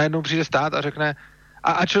a najednou přijde stát a řekne,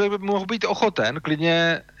 a člověk by mohl být ochoten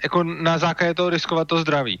klidně jako na základě toho riskovat to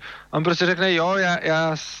zdraví. On prostě řekne, jo,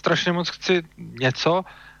 já strašně moc chci něco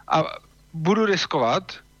a budu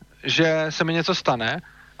riskovat, že se mi něco stane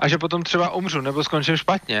a že potom třeba umřu nebo skončím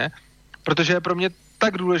špatně, protože je pro mě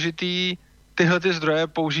tak důležitý tyhle ty zdroje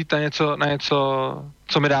použít na něco,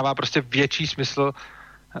 co mi dává prostě větší smysl,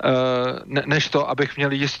 než to, abych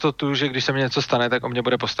měl jistotu, že když se mi něco stane, tak o mě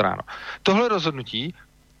bude postaráno. Tohle rozhodnutí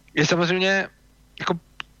je samozřejmě jako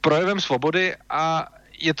projevem svobody a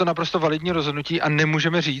je to naprosto validní rozhodnutí a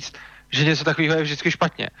nemůžeme říct, že něco takového je vždycky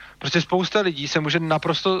špatně. Prostě spousta lidí se může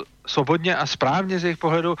naprosto svobodně a správně z jejich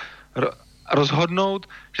pohledu rozhodnout,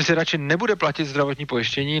 že si radši nebude platit zdravotní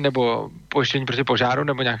pojištění nebo pojištění proti požáru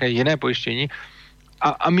nebo nějaké jiné pojištění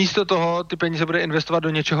a místo toho ty peníze bude investovat do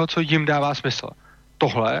něčeho, co jim dává smysl.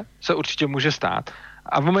 Tohle se určitě může stát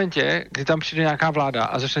a v momentě, kdy tam přijde nějaká vláda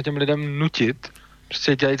a začne těm lidem nutit,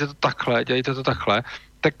 prostě dělejte to takhle,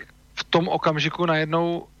 tak v tom okamžiku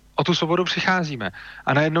najednou o tu svobodu přicházíme.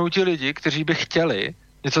 A najednou ti lidi, kteří by chtěli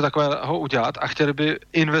něco takového udělat a chtěli by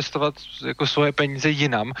investovat jako svoje peníze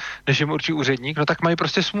jinam, než jim určí úředník, no tak mají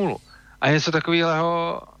prostě smůlu. A něco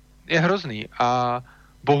takového je hrozný. A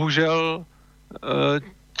bohužel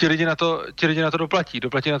ti lidi na to doplatí.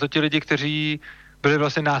 Doplatí na to ti lidi, kteří byli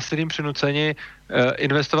vlastně násilím přinuceni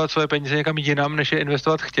investovat svoje peníze někam jinam, než je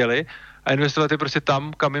investovat chtěli. A investovat je prostě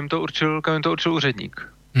tam, kam jim to určil úředník.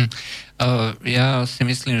 Ja si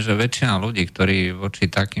myslím, že väčšina ľudí, ktorí voči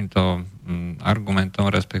takýmto argumentom,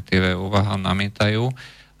 respektíve úvahám namietajú,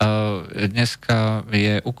 dneska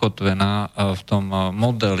je ukotvená v tom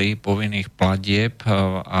modeli povinných platieb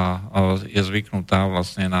a je zvyknutá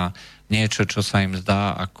vlastne na niečo, čo sa im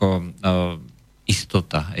zdá ako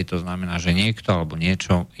istota. To znamená, že niekto alebo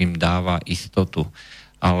niečo im dáva istotu.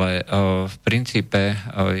 Ale v princípe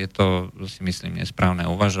je to, si myslím, nesprávne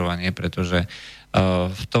uvažovanie, pretože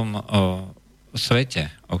v tom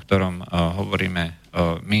svete, o ktorom hovoríme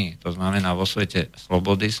my, to znamená vo svete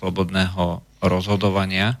slobody, slobodného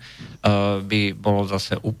rozhodovania, by bolo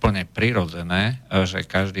zase úplne prirodzené, že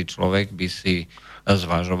každý človek by si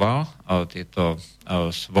zvažoval tieto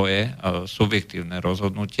svoje subjektívne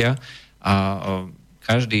rozhodnutia a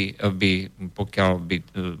každý by, pokiaľ by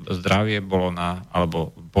zdravie bolo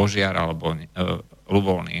alebo požiar, alebo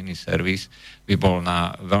ľubovoľný iný servis by bol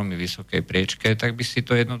na veľmi vysokej priečke, tak by si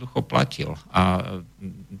to jednoducho platil. A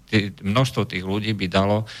množstvo tých ľudí by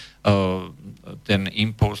dalo ten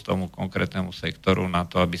impuls tomu konkrétnemu sektoru na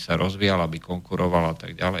to, aby sa rozvíjal, aby konkuroval a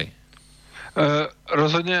tak ďalej.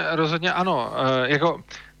 Rozhodně ano. Jako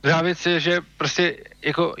druhá věc je, že prostě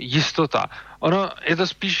jako jistota. Ono je to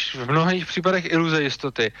spíš v mnohých případech iluze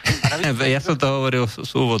jistoty. Ja som to hovoril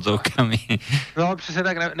s úvodzovkami. No přesně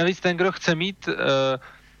tak. Navíc ten, kdo chce mít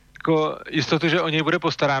jako jistotu, že o něj bude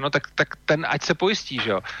postaráno, tak ten ať se pojistí, že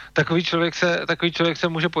jo. Takový člověk se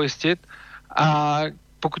může pojistit a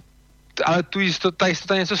ale ta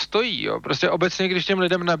jistota něco stojí, jo. Prostě obecně, když těm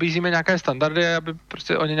lidem nabízíme nějaké standardy, aby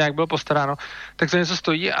prostě o ně nějak bylo postaráno, tak to něco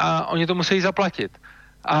stojí a oni to musí zaplatit.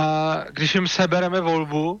 A když jim sebereme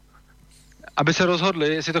volbu aby se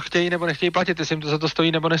rozhodli, jestli to chtějí nebo nechtějí platit, jestli jim to za to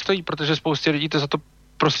stojí nebo nestojí, protože spoustě lidí to za to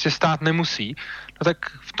prostě stát nemusí, no tak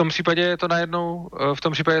v tom případě je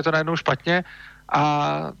to najednou špatně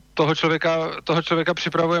a toho člověka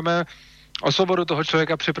připravujeme o svobodu, toho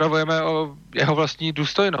člověka připravujeme o jeho vlastní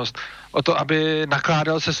důstojnost, o to, aby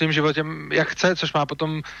nakládal se svým životem jak chce, což má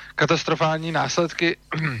potom katastrofální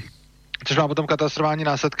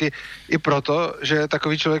následky i proto, že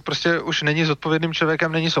takový člověk prostě už není zodpovědným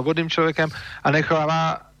člověkem, není svobodným člověkem a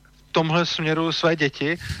nechovává v tomhle směru své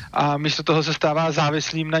děti a místo toho se stává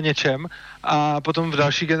závislým na něčem a potom v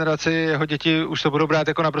další generaci jeho děti už to budou brát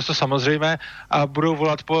jako naprosto samozřejmé a budou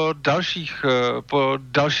volat po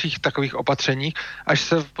dalších takových opatřeních, až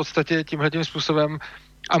se v podstatě tímhletím způsobem,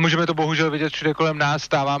 a můžeme to bohužel vidět všude kolem nás,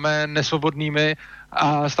 stáváme nesvobodnými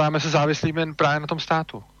a stáváme se závislými právě na tom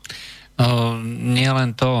státu. Nie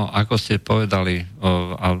len to, ako ste povedali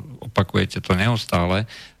a opakujete to neustále,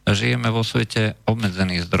 žijeme vo svete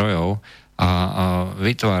obmedzených zdrojov a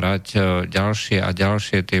vytvárať ďalšie a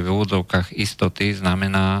ďalšie tie v úvodzovkách istoty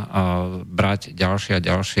znamená brať ďalšie a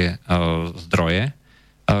ďalšie zdroje,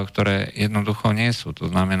 ktoré jednoducho nie sú. To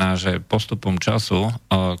znamená, že postupom času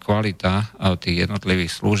kvalita tých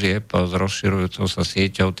jednotlivých služieb s rozširujúcou sa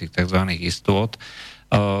sieťou tých tzv. Istôt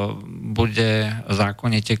bude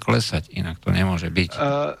zákonitě klesať, inak to nemůže být.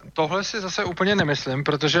 Tohle si zase úplně nemyslím,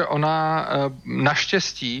 protože ona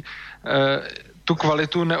naštěstí tu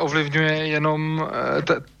kvalitu neovlivňuje jenom...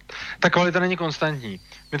 Ta kvalita není konstantní.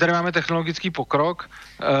 My tady máme technologický pokrok,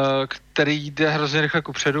 který jde hrozně rychle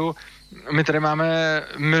kupředu. My tady máme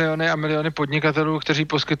miliony a miliony podnikatelů, kteří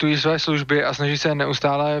poskytují své služby a snaží se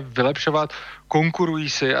neustále vylepšovat, konkurují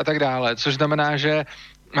si a tak dále, což znamená, že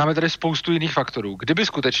máme tady spoustu jiných faktorů. Kdyby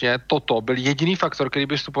skutečně toto byl jediný faktor, který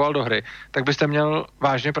by vstupoval do hry, tak byste měl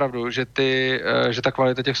vážně pravdu, že ta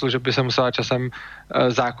kvalita těch služeb by se musela časem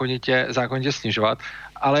zákonitě snižovat.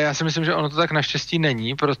 Ale já si myslím, že ono to tak naštěstí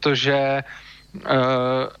není, protože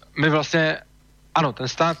my vlastně, ano, ten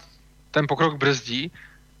stát ten pokrok brzdí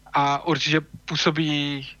a určitě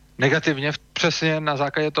působí negativně, přesně na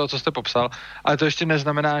základě toho, co jste popsal, ale to ještě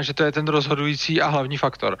neznamená, že to je ten rozhodující a hlavní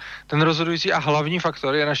faktor. Ten rozhodující a hlavní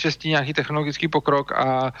faktor je naštěstí nějaký technologický pokrok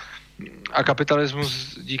a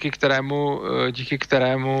kapitalismus, díky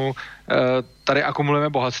kterému tady akumulujeme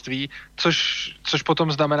bohatství, což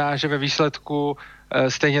potom znamená, že ve výsledku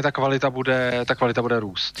stejně ta kvalita bude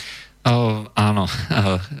růst. Áno,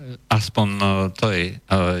 aspoň to je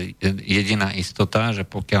jediná istota, že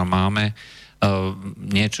pokiaľ máme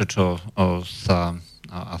niečo, čo sa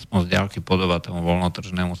aspoň z ďalky podobá tomu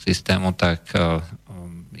voľnotržnému systému, tak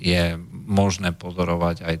je možné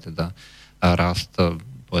pozorovať aj teda rast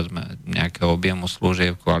povedzme nejakého objemu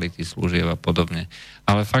služieb, kvality služieb a podobne.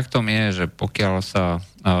 Ale faktom je, že pokiaľ sa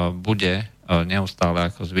bude neustále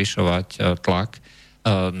ako zvyšovať tlak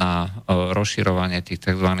na rozširovanie tých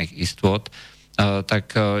tzv. Istôt,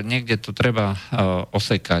 tak niekde to treba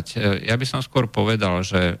osekať. Ja by som skôr povedal,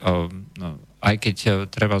 že aj keď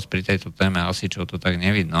treba pri tejto téme Hasičov to tak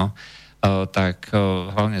nevidno, tak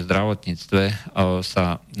hlavne v zdravotníctve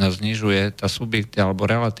sa znižuje tá alebo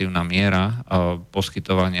relatívna miera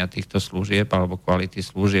poskytovania týchto služieb alebo kvality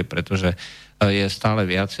služieb, pretože je stále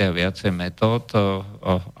viacej a viacej metód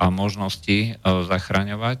a možností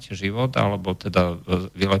zachraňovať život alebo teda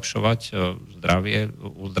vylepšovať zdravie,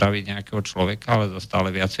 uzdraviť nejakého človeka, ale za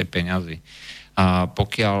stále viacej peňazí. A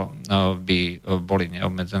pokiaľ by boli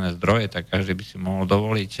neobmedzené zdroje, tak každý by si mohol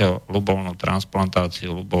dovoliť ľubovoľnú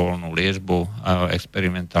transplantáciu, ľubovoľnú liečbu,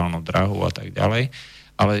 experimentálnu drahu a tak ďalej.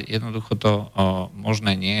 Ale jednoducho to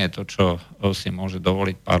možné nie je to, čo si môže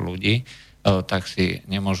dovoliť pár ľudí, tak si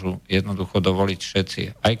nemôžu jednoducho dovoliť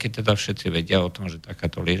všetci. Aj keď teda všetci vedia o tom, že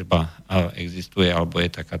takáto liečba existuje alebo je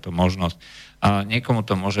takáto možnosť. A niekomu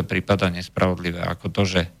to môže pripadať nespravodlivé, ako to,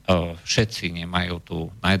 že všetci nemajú tú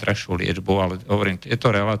najdrahšiu liečbu, ale hovorím, je to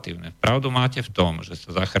relatívne. Pravdu máte v tom, že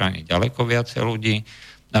sa zachráni ďaleko viacej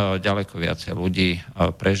ľudí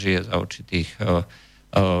prežije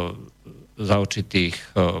za určitých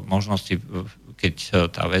možností, keď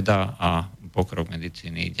tá veda a pokrok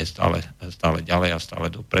medicíny ide stále ďalej a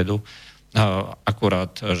stále dopredu.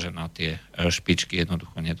 Akurát, že na tie špičky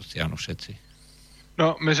jednoducho nedosiahnu všetci.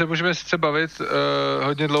 No, my se můžeme sice bavit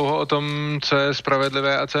hodně dlouho o tom, co je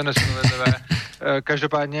spravedlivé a co je nespravedlivé.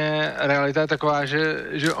 Každopádně realita je taková,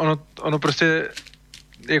 že ono prostě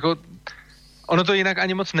jako ono to jinak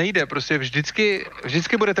ani moc nejde. Prostě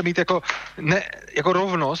vždycky budete mít jako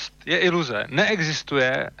rovnost je iluze.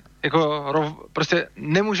 Neexistuje prostě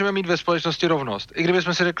nemůžeme mít ve společnosti rovnost. I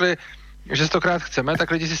kdybychom si řekli, že 100krát chceme,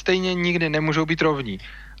 tak lidi si stejně nikdy nemůžou být rovní.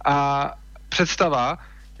 A představa,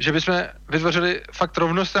 že bychom vytvořili fakt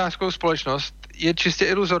rovnostářskou společnost, je čistě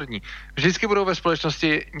iluzorní. Vždycky budou ve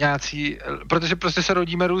společnosti nějací, protože prostě se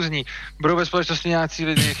rodíme různí, budou ve společnosti nějací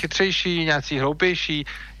lidi chytřejší, nějací hloupější,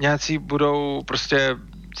 nějací budou prostě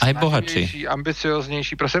aj bohatší,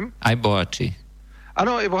 ambicioznější, prosím? Aj bohatší.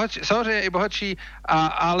 Ano, i bohatší, samozřejmě i bohatší,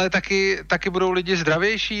 ale taky budou lidi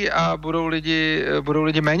zdravější a budou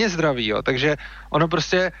lidi méně zdraví, jo. Takže ono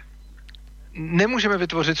prostě nemůžeme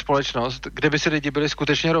vytvořit společnost, kde by si lidi byli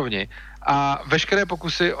skutečně rovni. A veškeré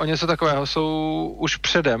pokusy o něco takového jsou už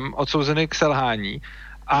předem odsouzeny k selhání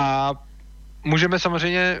a můžeme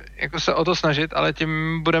samozřejmě jako se o to snažit, ale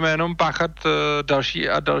tím budeme jenom páchat další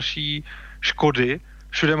a další škody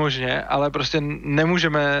všude možně, ale prostě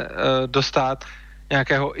nemůžeme dostat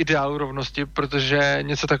nějakého ideálu rovnosti, protože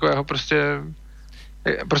něco takového prostě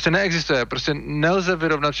neexistuje, prostě nelze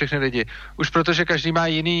vyrovnat všechny lidi. Už protože každý má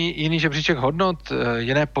jiný žebříček hodnot,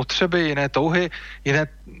 jiné potřeby, jiné touhy, jiné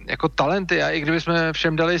jako talenty a i kdyby jsme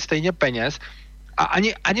všem dali stejně peněz, a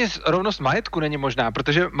ani rovnost majetku není možná,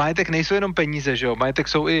 protože majetek nejsou jenom peníze, že jo, majetek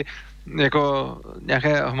jsou i jako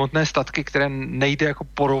nějaké hmotné statky, které nejde jako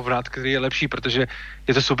porovnat, který je lepší, protože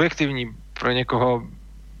je to subjektivní, pro někoho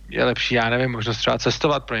je lepší, já nevím, možnost třeba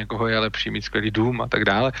cestovat, pro někoho je lepší mít skvělý dům a tak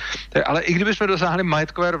dále. Ale i kdybychom dosáhli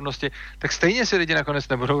majetkové rovnosti, tak stejně si lidi nakonec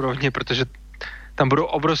nebudou rovni, protože tam budou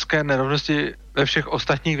obrovské nerovnosti ve všech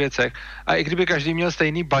ostatních věcech. A i kdyby každý měl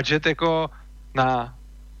stejný budget jako na,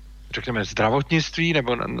 řekněme, zdravotnictví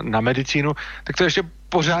nebo na medicínu, tak to ještě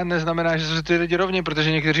pořád neznamená, že jsou ty lidi rovni,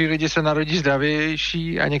 protože někteří lidi se narodí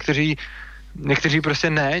zdravější a někteří prostě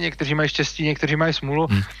ne, někteří mají štěstí, někteří mají smůlu.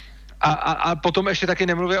 A potom ještě taky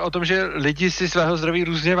nemluví o tom, že lidi si svého zdraví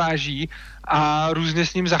různě váží a různě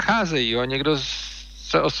s ním zacházejí. Jo? Někdo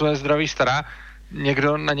se o své zdraví stará,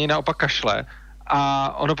 někdo na něj naopak kašle. A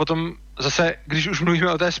ono potom zase, když už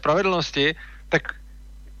mluvíme o té spravedlnosti, tak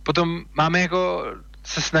potom máme jako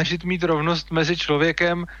se snažit mít rovnost mezi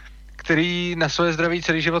člověkem, který na své zdraví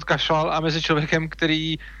celý život kašlal, a mezi člověkem,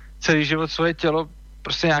 který celý život svoje tělo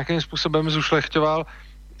prostě nějakým způsobem zušlechťoval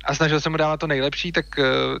a snažil se mu dávat to nejlepší, tak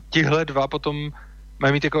tihle dva potom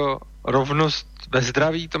mají mít jako rovnost ve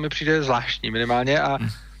zdraví, to mi přijde zvláštní minimálně a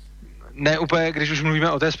ne úplně, když už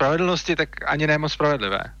mluvíme o té spravedlnosti, tak ani ne moc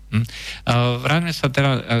spravedlivé. Vráťme sa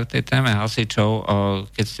teda k tej téme hasičov,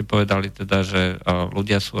 keď ste povedali teda, že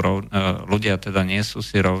ľudia teda nie sú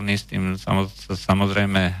si rovní, s tým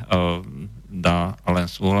samozrejme dá len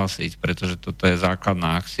súhlasiť, pretože toto je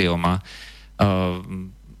základná axioma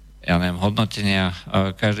ja neviem, hodnotenia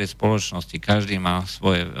každej spoločnosti. Každý má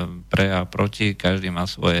svoje pre a proti, každý má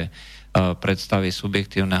svoje predstavy,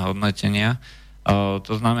 subjektívne hodnotenia.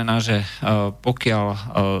 To znamená, že pokiaľ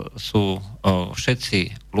sú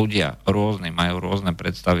všetci ľudia rôzni, majú rôzne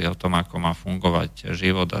predstavy o tom, ako má fungovať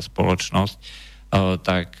život a spoločnosť,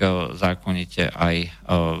 tak zákonite aj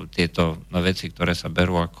tieto veci, ktoré sa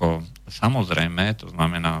berú ako samozrejme, to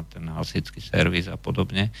znamená ten hasičský servis a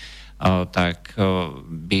podobne, tak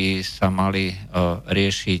by sa mali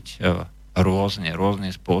riešiť rôznym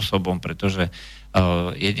spôsobom, pretože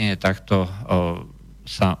jedine takto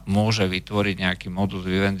sa môže vytvoriť nejaký modus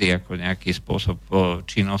vivendi ako nejaký spôsob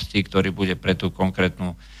činnosti, ktorý bude pre tú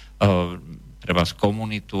konkrétnu treba z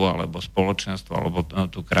komunitu alebo spoločenstvo alebo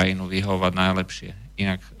tú krajinu vyhovať najlepšie.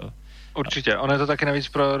 Inak... Určitě. Ono je to taky navíc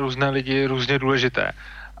pro různé lidi různě důležité.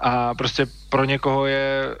 A prostě pro někoho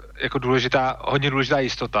je jako hodně důležitá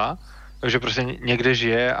jistota, takže prostě někde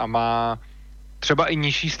žije a má třeba i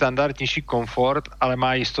nižší standard, nižší komfort, ale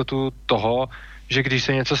má jistotu toho, že když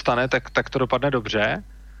se něco stane, tak to dopadne dobře.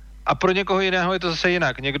 A pro někoho jiného je to zase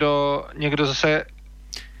jinak. Někdo zase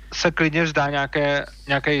se klidně vzdá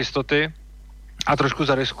nějaké jistoty a trošku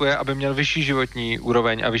zariskuje, aby měl vyšší životní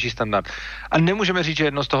úroveň a vyšší standard. A nemůžeme říct, že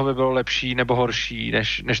jedno z toho by bylo lepší nebo horší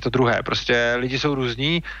než to druhé. Prostě lidi jsou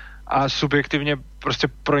různí a subjektivně prostě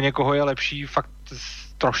pro někoho je lepší fakt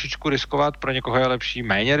trošičku riskovat, pro někoho je lepší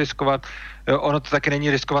méně riskovat. Ono to taky není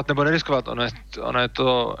riskovat nebo neriskovat, ono je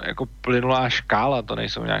to jako plynulá škála, to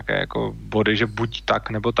nejsou nějaké jako body, že buď tak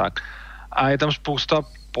nebo tak. A je tam spousta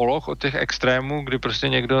poloh od těch extrémů, kdy prostě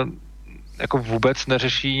někdo jako vůbec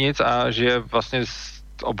neřeší nic a žije vlastně s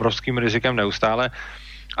obrovským rizikem neustále,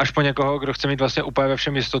 až po někoho, kdo chce mít vlastně úplně ve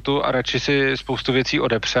všem jistotu a radši si spoustu věcí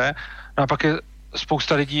odepře. No a pak je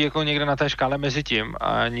spousta lidí jako někde na té škále mezi tím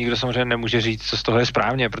a nikdo samozřejmě nemůže říct, co z toho je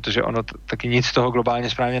správně, protože ono taky nic z toho globálně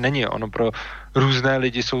správně není. Ono pro různé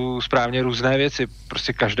lidi jsou správně různé věci.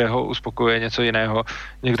 Prostě každého uspokojuje něco jiného.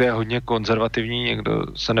 Někdo je hodně konzervativní, někdo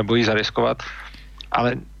se nebojí zariskovat,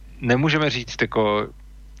 ale nemůžeme říct, jako,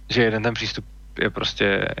 že jeden ten přístup je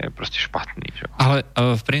prostě špatný. Že? Ale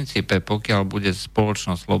v princípe, pokiaľ bude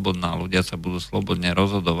spoločnosť slobodná, ľudia sa budú slobodne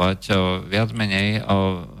rozhodovať, viac menej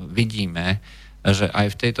vidíme, že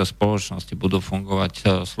aj v tejto spoločnosti budú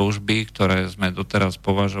fungovať služby, ktoré sme doteraz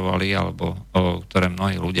považovali, alebo ktoré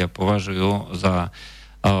mnohí ľudia považujú za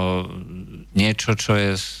niečo, čo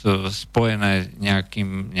je spojené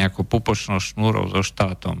nejakou pupočnou šnúrou so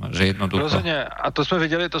štátom, že jednoducho... Rozhodně, a to jsme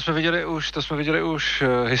viděli už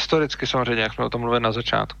historicky samozřejmě, jak jsme o tom mluvili na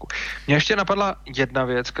začátku. Mně ještě napadla jedna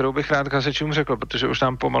věc, kterou bych rád k hasičům řekl, protože už se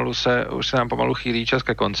nám pomalu chýlí čas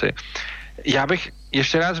ke konci. Já bych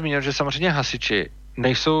ještě rád zmínil, že samozřejmě hasiči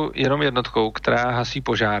nejsou jenom jednotkou, která hasí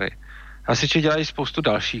požáry. Hasiči dělají spoustu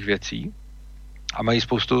dalších věcí a mají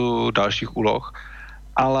spoustu dalších úloh,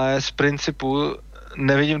 ale z principu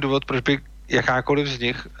nevidím důvod, proč by jakákoliv z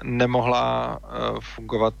nich nemohla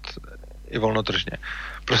fungovat i volnotržně.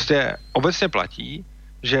 Prostě obecně platí,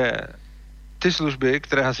 že ty služby,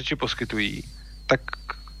 které hasiči poskytují, tak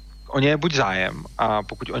o ně je buď zájem, a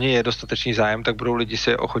pokud o ně je dostatečný zájem, tak budou lidi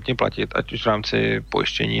si ochotně platit, ať už v rámci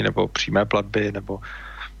pojištění nebo přímé platby nebo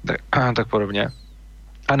tak podobně.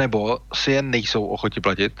 A nebo si je nejsou ochotni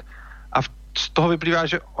platit a z toho vyplývá,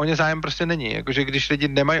 že o ně zájem prostě není. Jakože když lidi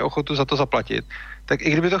nemají ochotu za to zaplatit, tak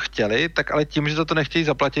i kdyby to chtěli, tak ale tím, že za to nechtějí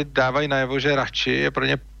zaplatit, dávají najevo, že radši je pro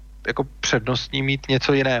ně jako přednostní mít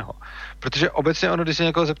něco jiného. Protože obecně ono, když se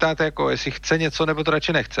někoho zeptáte, jako jestli chce něco nebo to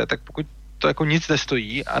radši nechce, tak pokud to jako nic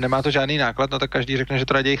nestojí a nemá to žádný náklad, no tak každý řekne, že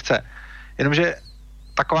to raději chce. Jenomže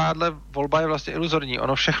takováhle volba je vlastně iluzorní.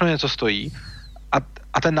 Ono všechno něco stojí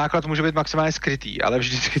a ten náklad může být maximálně skrytý, ale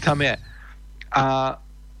vždycky tam je. A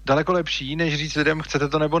daleko lepší, než říct lidem, chcete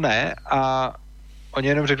to nebo ne, a oni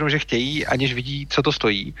jenom řeknou, že chtějí, aniž vidí, co to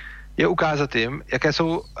stojí, je ukázat jim, jaké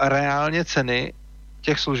jsou reálně ceny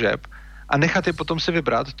těch služeb a nechat je potom si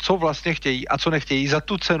vybrat, co vlastně chtějí a co nechtějí za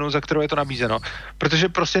tu cenu, za kterou je to nabízeno. Protože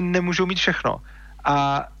prostě nemůžou mít všechno.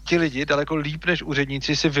 A ti lidi daleko líp než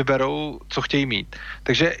úředníci si vyberou, co chtějí mít.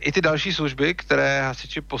 Takže i ty další služby, které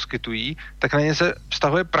hasiči poskytují, tak na ně se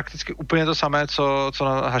vztahuje prakticky úplně to samé, co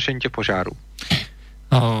na hašení těch požárů.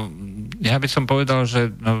 Ja by som povedal,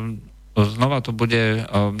 že znova to bude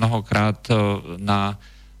mnohokrát na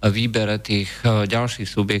výbere tých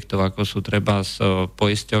ďalších subjektov, ako sú treba z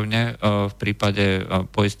poisťovne v prípade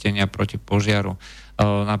poistenia proti požiaru.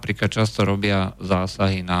 Napríklad často robia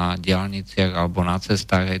zásahy na diaľniciach alebo na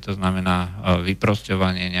cestách, to znamená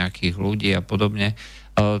vyprosťovanie nejakých ľudí a podobne,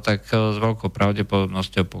 tak s veľkou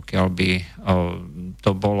pravdepodobnosťou, pokiaľ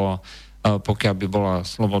by bola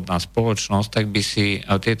slobodná spoločnosť, tak by si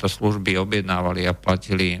tieto služby objednávali a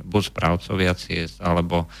platili buď správcovia ciest,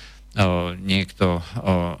 alebo niekto,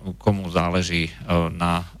 komu záleží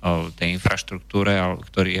na tej infraštruktúre,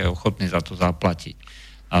 ktorý je ochotný za to zaplatiť.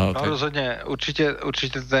 No rozhodně,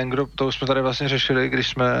 určitě ten, kdo, to už jsme tady vlastně řešili, když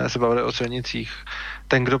jsme se bavili o silnicích,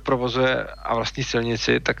 ten, kdo provozuje a vlastní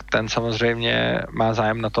silnici, tak ten samozřejmě má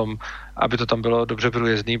zájem na tom, aby to tam bylo dobře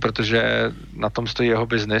průjezdný, protože na tom stojí jeho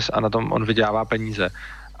biznis a na tom on vydělává peníze.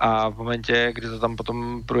 A v momentě, kdy to tam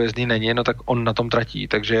potom průjezdný není, no tak on na tom tratí,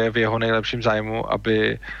 takže je v jeho nejlepším zájmu,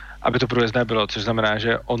 aby to průjezdné bylo, což znamená,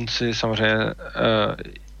 že on si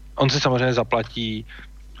samozřejmě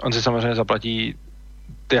zaplatí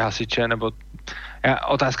ty hasiče, nebo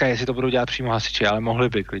otázka je, jestli to budou dělat přímo hasiči, ale mohli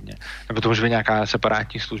by klidně. Nebo to může být nějaká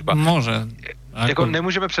separátní služba. Může. Jako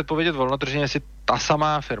nemůžeme předpovědět volnotržně, jestli ta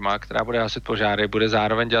samá firma, která bude hasit požáry, bude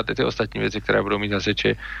zároveň dělat i ty ostatní věci, které budou mít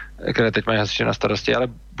hasiči, které teď mají hasiči na starosti, ale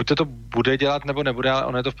buď to bude dělat, nebo nebude, ale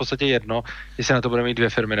ono je to v podstatě jedno, jestli na to bude mít dvě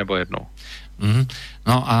firmy nebo jednou. Mm-hmm.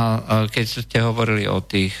 No a keď ste hovorili o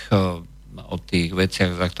tých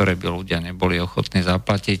veciach, za ktoré by ľudia neboli ochotní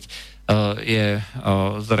zaplatiť, je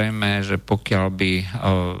zrejme, že pokiaľ by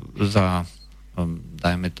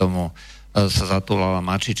dajme tomu, sa zatúlala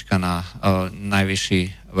mačička na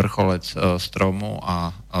najvyšší vrcholec stromu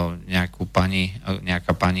a nejaká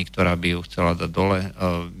pani, ktorá by ju chcela dať dole,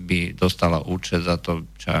 by dostala účet za to,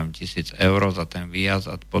 čo ja viem, 1,000 eur za ten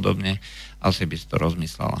výjazd a podobne, asi by si to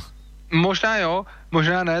rozmyslela. Možná jo,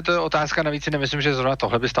 možná ne, to je otázka, navíc si nemyslím, že zrovna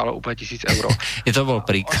tohle by stálo úplně 1,000 euro. Je to bol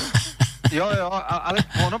príklad. Jo, ale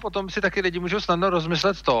ono potom si taky lidi můžou snadno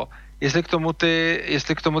rozmyslet to, jestli k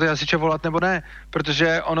tomu ty hasiče volat nebo ne,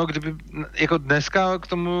 protože ono, kdyby, jako dneska k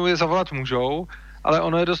tomu je zavolat můžou, ale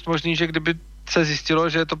ono je dost možný, že kdyby se zjistilo,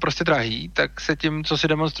 že je to prostě drahý, tak se tím, co si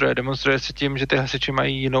demonstruje se tím, že ty hasiči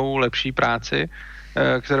mají jinou, lepší práci,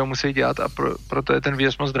 kterou musí dělat a proto je ten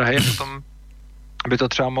výjezd moc drahý a potom by to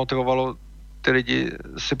třeba motivovalo ty lidi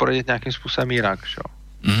si poradit nějakým způsobem jinak, že?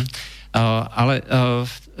 Ale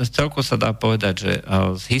celku sa dá povedať, že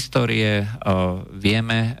z histórie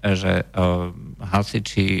vieme, že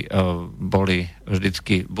hasiči boli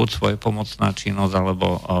vždycky buď svojpomocná činnosť,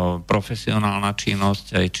 alebo profesionálna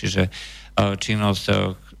činnosť, čiže činnosť,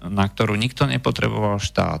 na ktorú nikto nepotreboval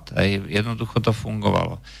štát. Jednoducho to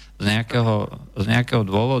fungovalo. Z nejakého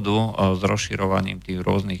dôvodu s rozširovaním tých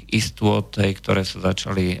rôznych istôt, ktoré sa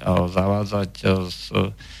začali zavádzať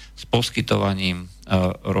s poskytovaním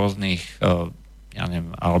rôznych, ja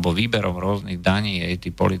neviem, alebo výberom rôznych daní,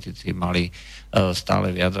 tí politici mali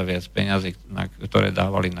stále viac a viac peňazí, ktoré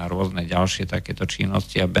dávali na rôzne ďalšie takéto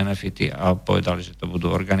činnosti a benefity a povedali, že to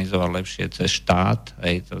budú organizovať lepšie cez štát.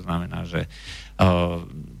 To znamená, že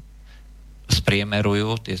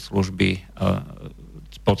spriemerujú tie služby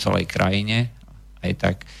po celej krajine, aj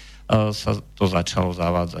tak sa to začalo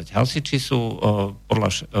zavádzať. Hasiči sú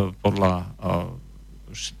podľa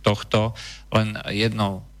tohto len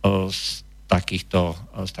jednou z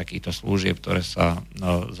takýchto služieb, ktoré sa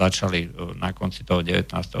začali na konci toho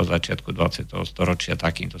 19. začiatku 20. storočia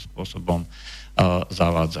takýmto spôsobom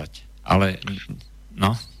zavádzať. Ale,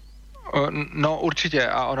 no? No určitě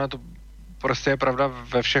a ona to prostě je pravda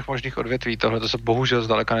ve všech možných odvětví. Tohle to se bohužel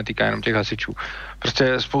zdaleka netýká jenom těch hasičů.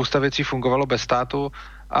 Prostě spousta věcí fungovalo bez státu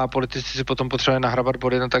a politici si potom potřebovali nahrabat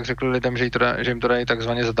body, no tak řekli lidem, že jim to dají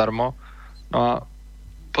takzvaně zadarmo. No a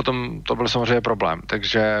potom to byl samozřejmě problém.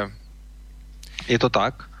 Takže je to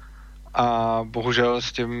tak a bohužel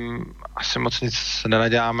s tím asi moc nic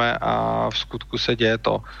nenaděláme a v skutku se děje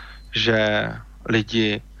to, že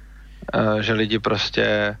lidi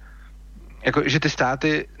prostě že ty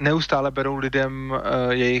státy neustále berou lidem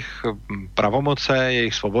jejich pravomoce,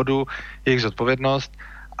 jejich svobodu, jejich zodpovědnost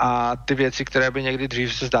a ty věci, které by někdy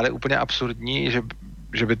dřív se zdály úplně absurdní,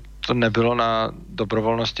 že by to nebylo na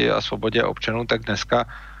dobrovolnosti a svobodě občanů, tak dneska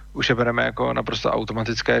už je bereme jako naprosto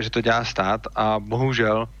automatické, že to dělá stát a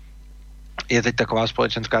bohužel je teď taková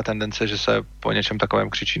společenská tendence, že se po něčem takovém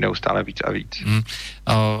křičí neustále víc a víc.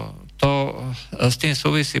 To s tým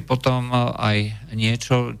súvisí potom aj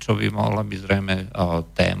niečo, čo by mohla byť zrejme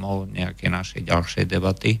témou nejakej našej ďalšej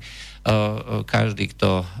debaty. Každý,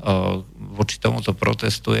 kto voči tomuto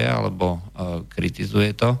protestuje alebo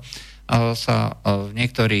kritizuje to, sa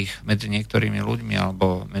medzi niektorými ľuďmi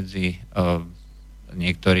alebo medzi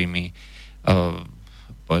niektorými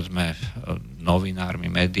povedzme novinármi,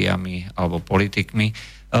 médiami alebo politikmi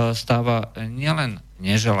stáva nielen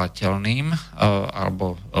neželateľným,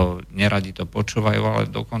 alebo neradi to počúvajú, ale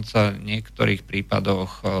dokonca v niektorých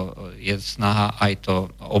prípadoch je snaha aj to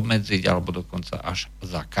obmedziť, alebo dokonca až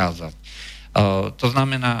zakázať. To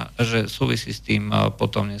znamená, že súvisí s tým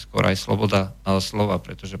potom neskôr aj sloboda slova,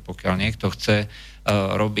 pretože pokiaľ niekto chce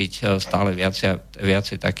robiť stále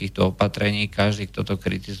viacej takýchto opatrení, každý, kto to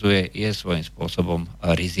kritizuje, je svojím spôsobom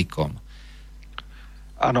rizikom.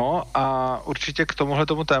 Ano, a určitě k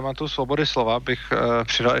tomuhletomu tématu svobody slova bych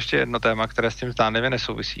přidal ještě jedno téma, které s tím zdánlivě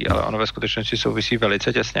nesouvisí, ale ono ve skutečnosti souvisí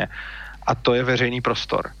velice těsně. A to je veřejný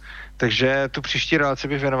prostor. Takže tu příští relaci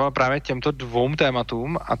bych věnoval právě těmto dvou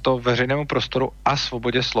tématům, a to veřejnému prostoru a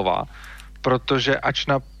svobodě slova, protože ač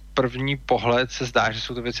na první pohled se zdá, že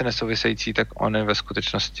jsou to věci nesouvisející, tak oni ve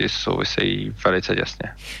skutečnosti souvisejí velice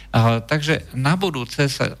těsně. Takže na budúce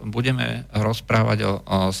sa budeme rozprávať o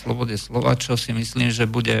slobode slova, čo si myslím, že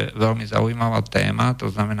bude veľmi zaujímavá téma,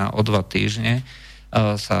 to znamená o 2 týždne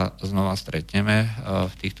sa znova stretneme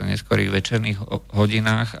v týchto neskorých večerných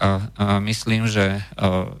hodinách a myslím, že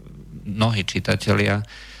mnohí čitatelia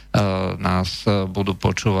nás budú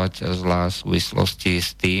počúvať zvlášť v súvislosti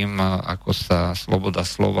s tým, ako sa sloboda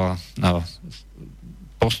slova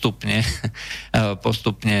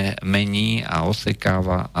postupne mení a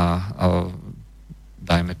osekáva a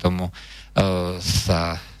dajme tomu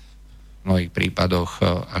sa v mnohých prípadoch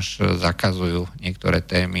až zakazujú niektoré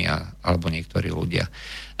témy alebo niektorí ľudia.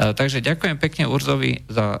 Takže ďakujem pekne Urzovi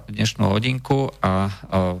za dnešnú hodinku a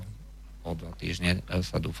o 2 týždne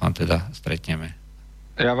sa dúfam teda stretneme.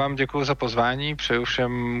 Já vám děkuji za pozvání, přeju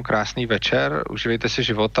všem krásný večer, užívejte si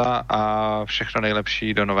života a všechno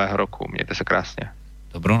nejlepší do nového roku. Mějte se krásně.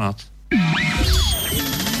 Dobrú noc.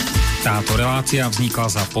 Táto relácia vznikla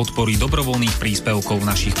za podpory dobrovoľných príspevkov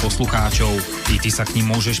našich poslucháčov. Ty sa k nim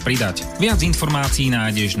môžeš pridať. Viac informácií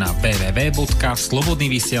nájdeš na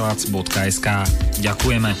www.slobodnyvysielac.sk.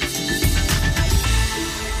 Ďakujeme.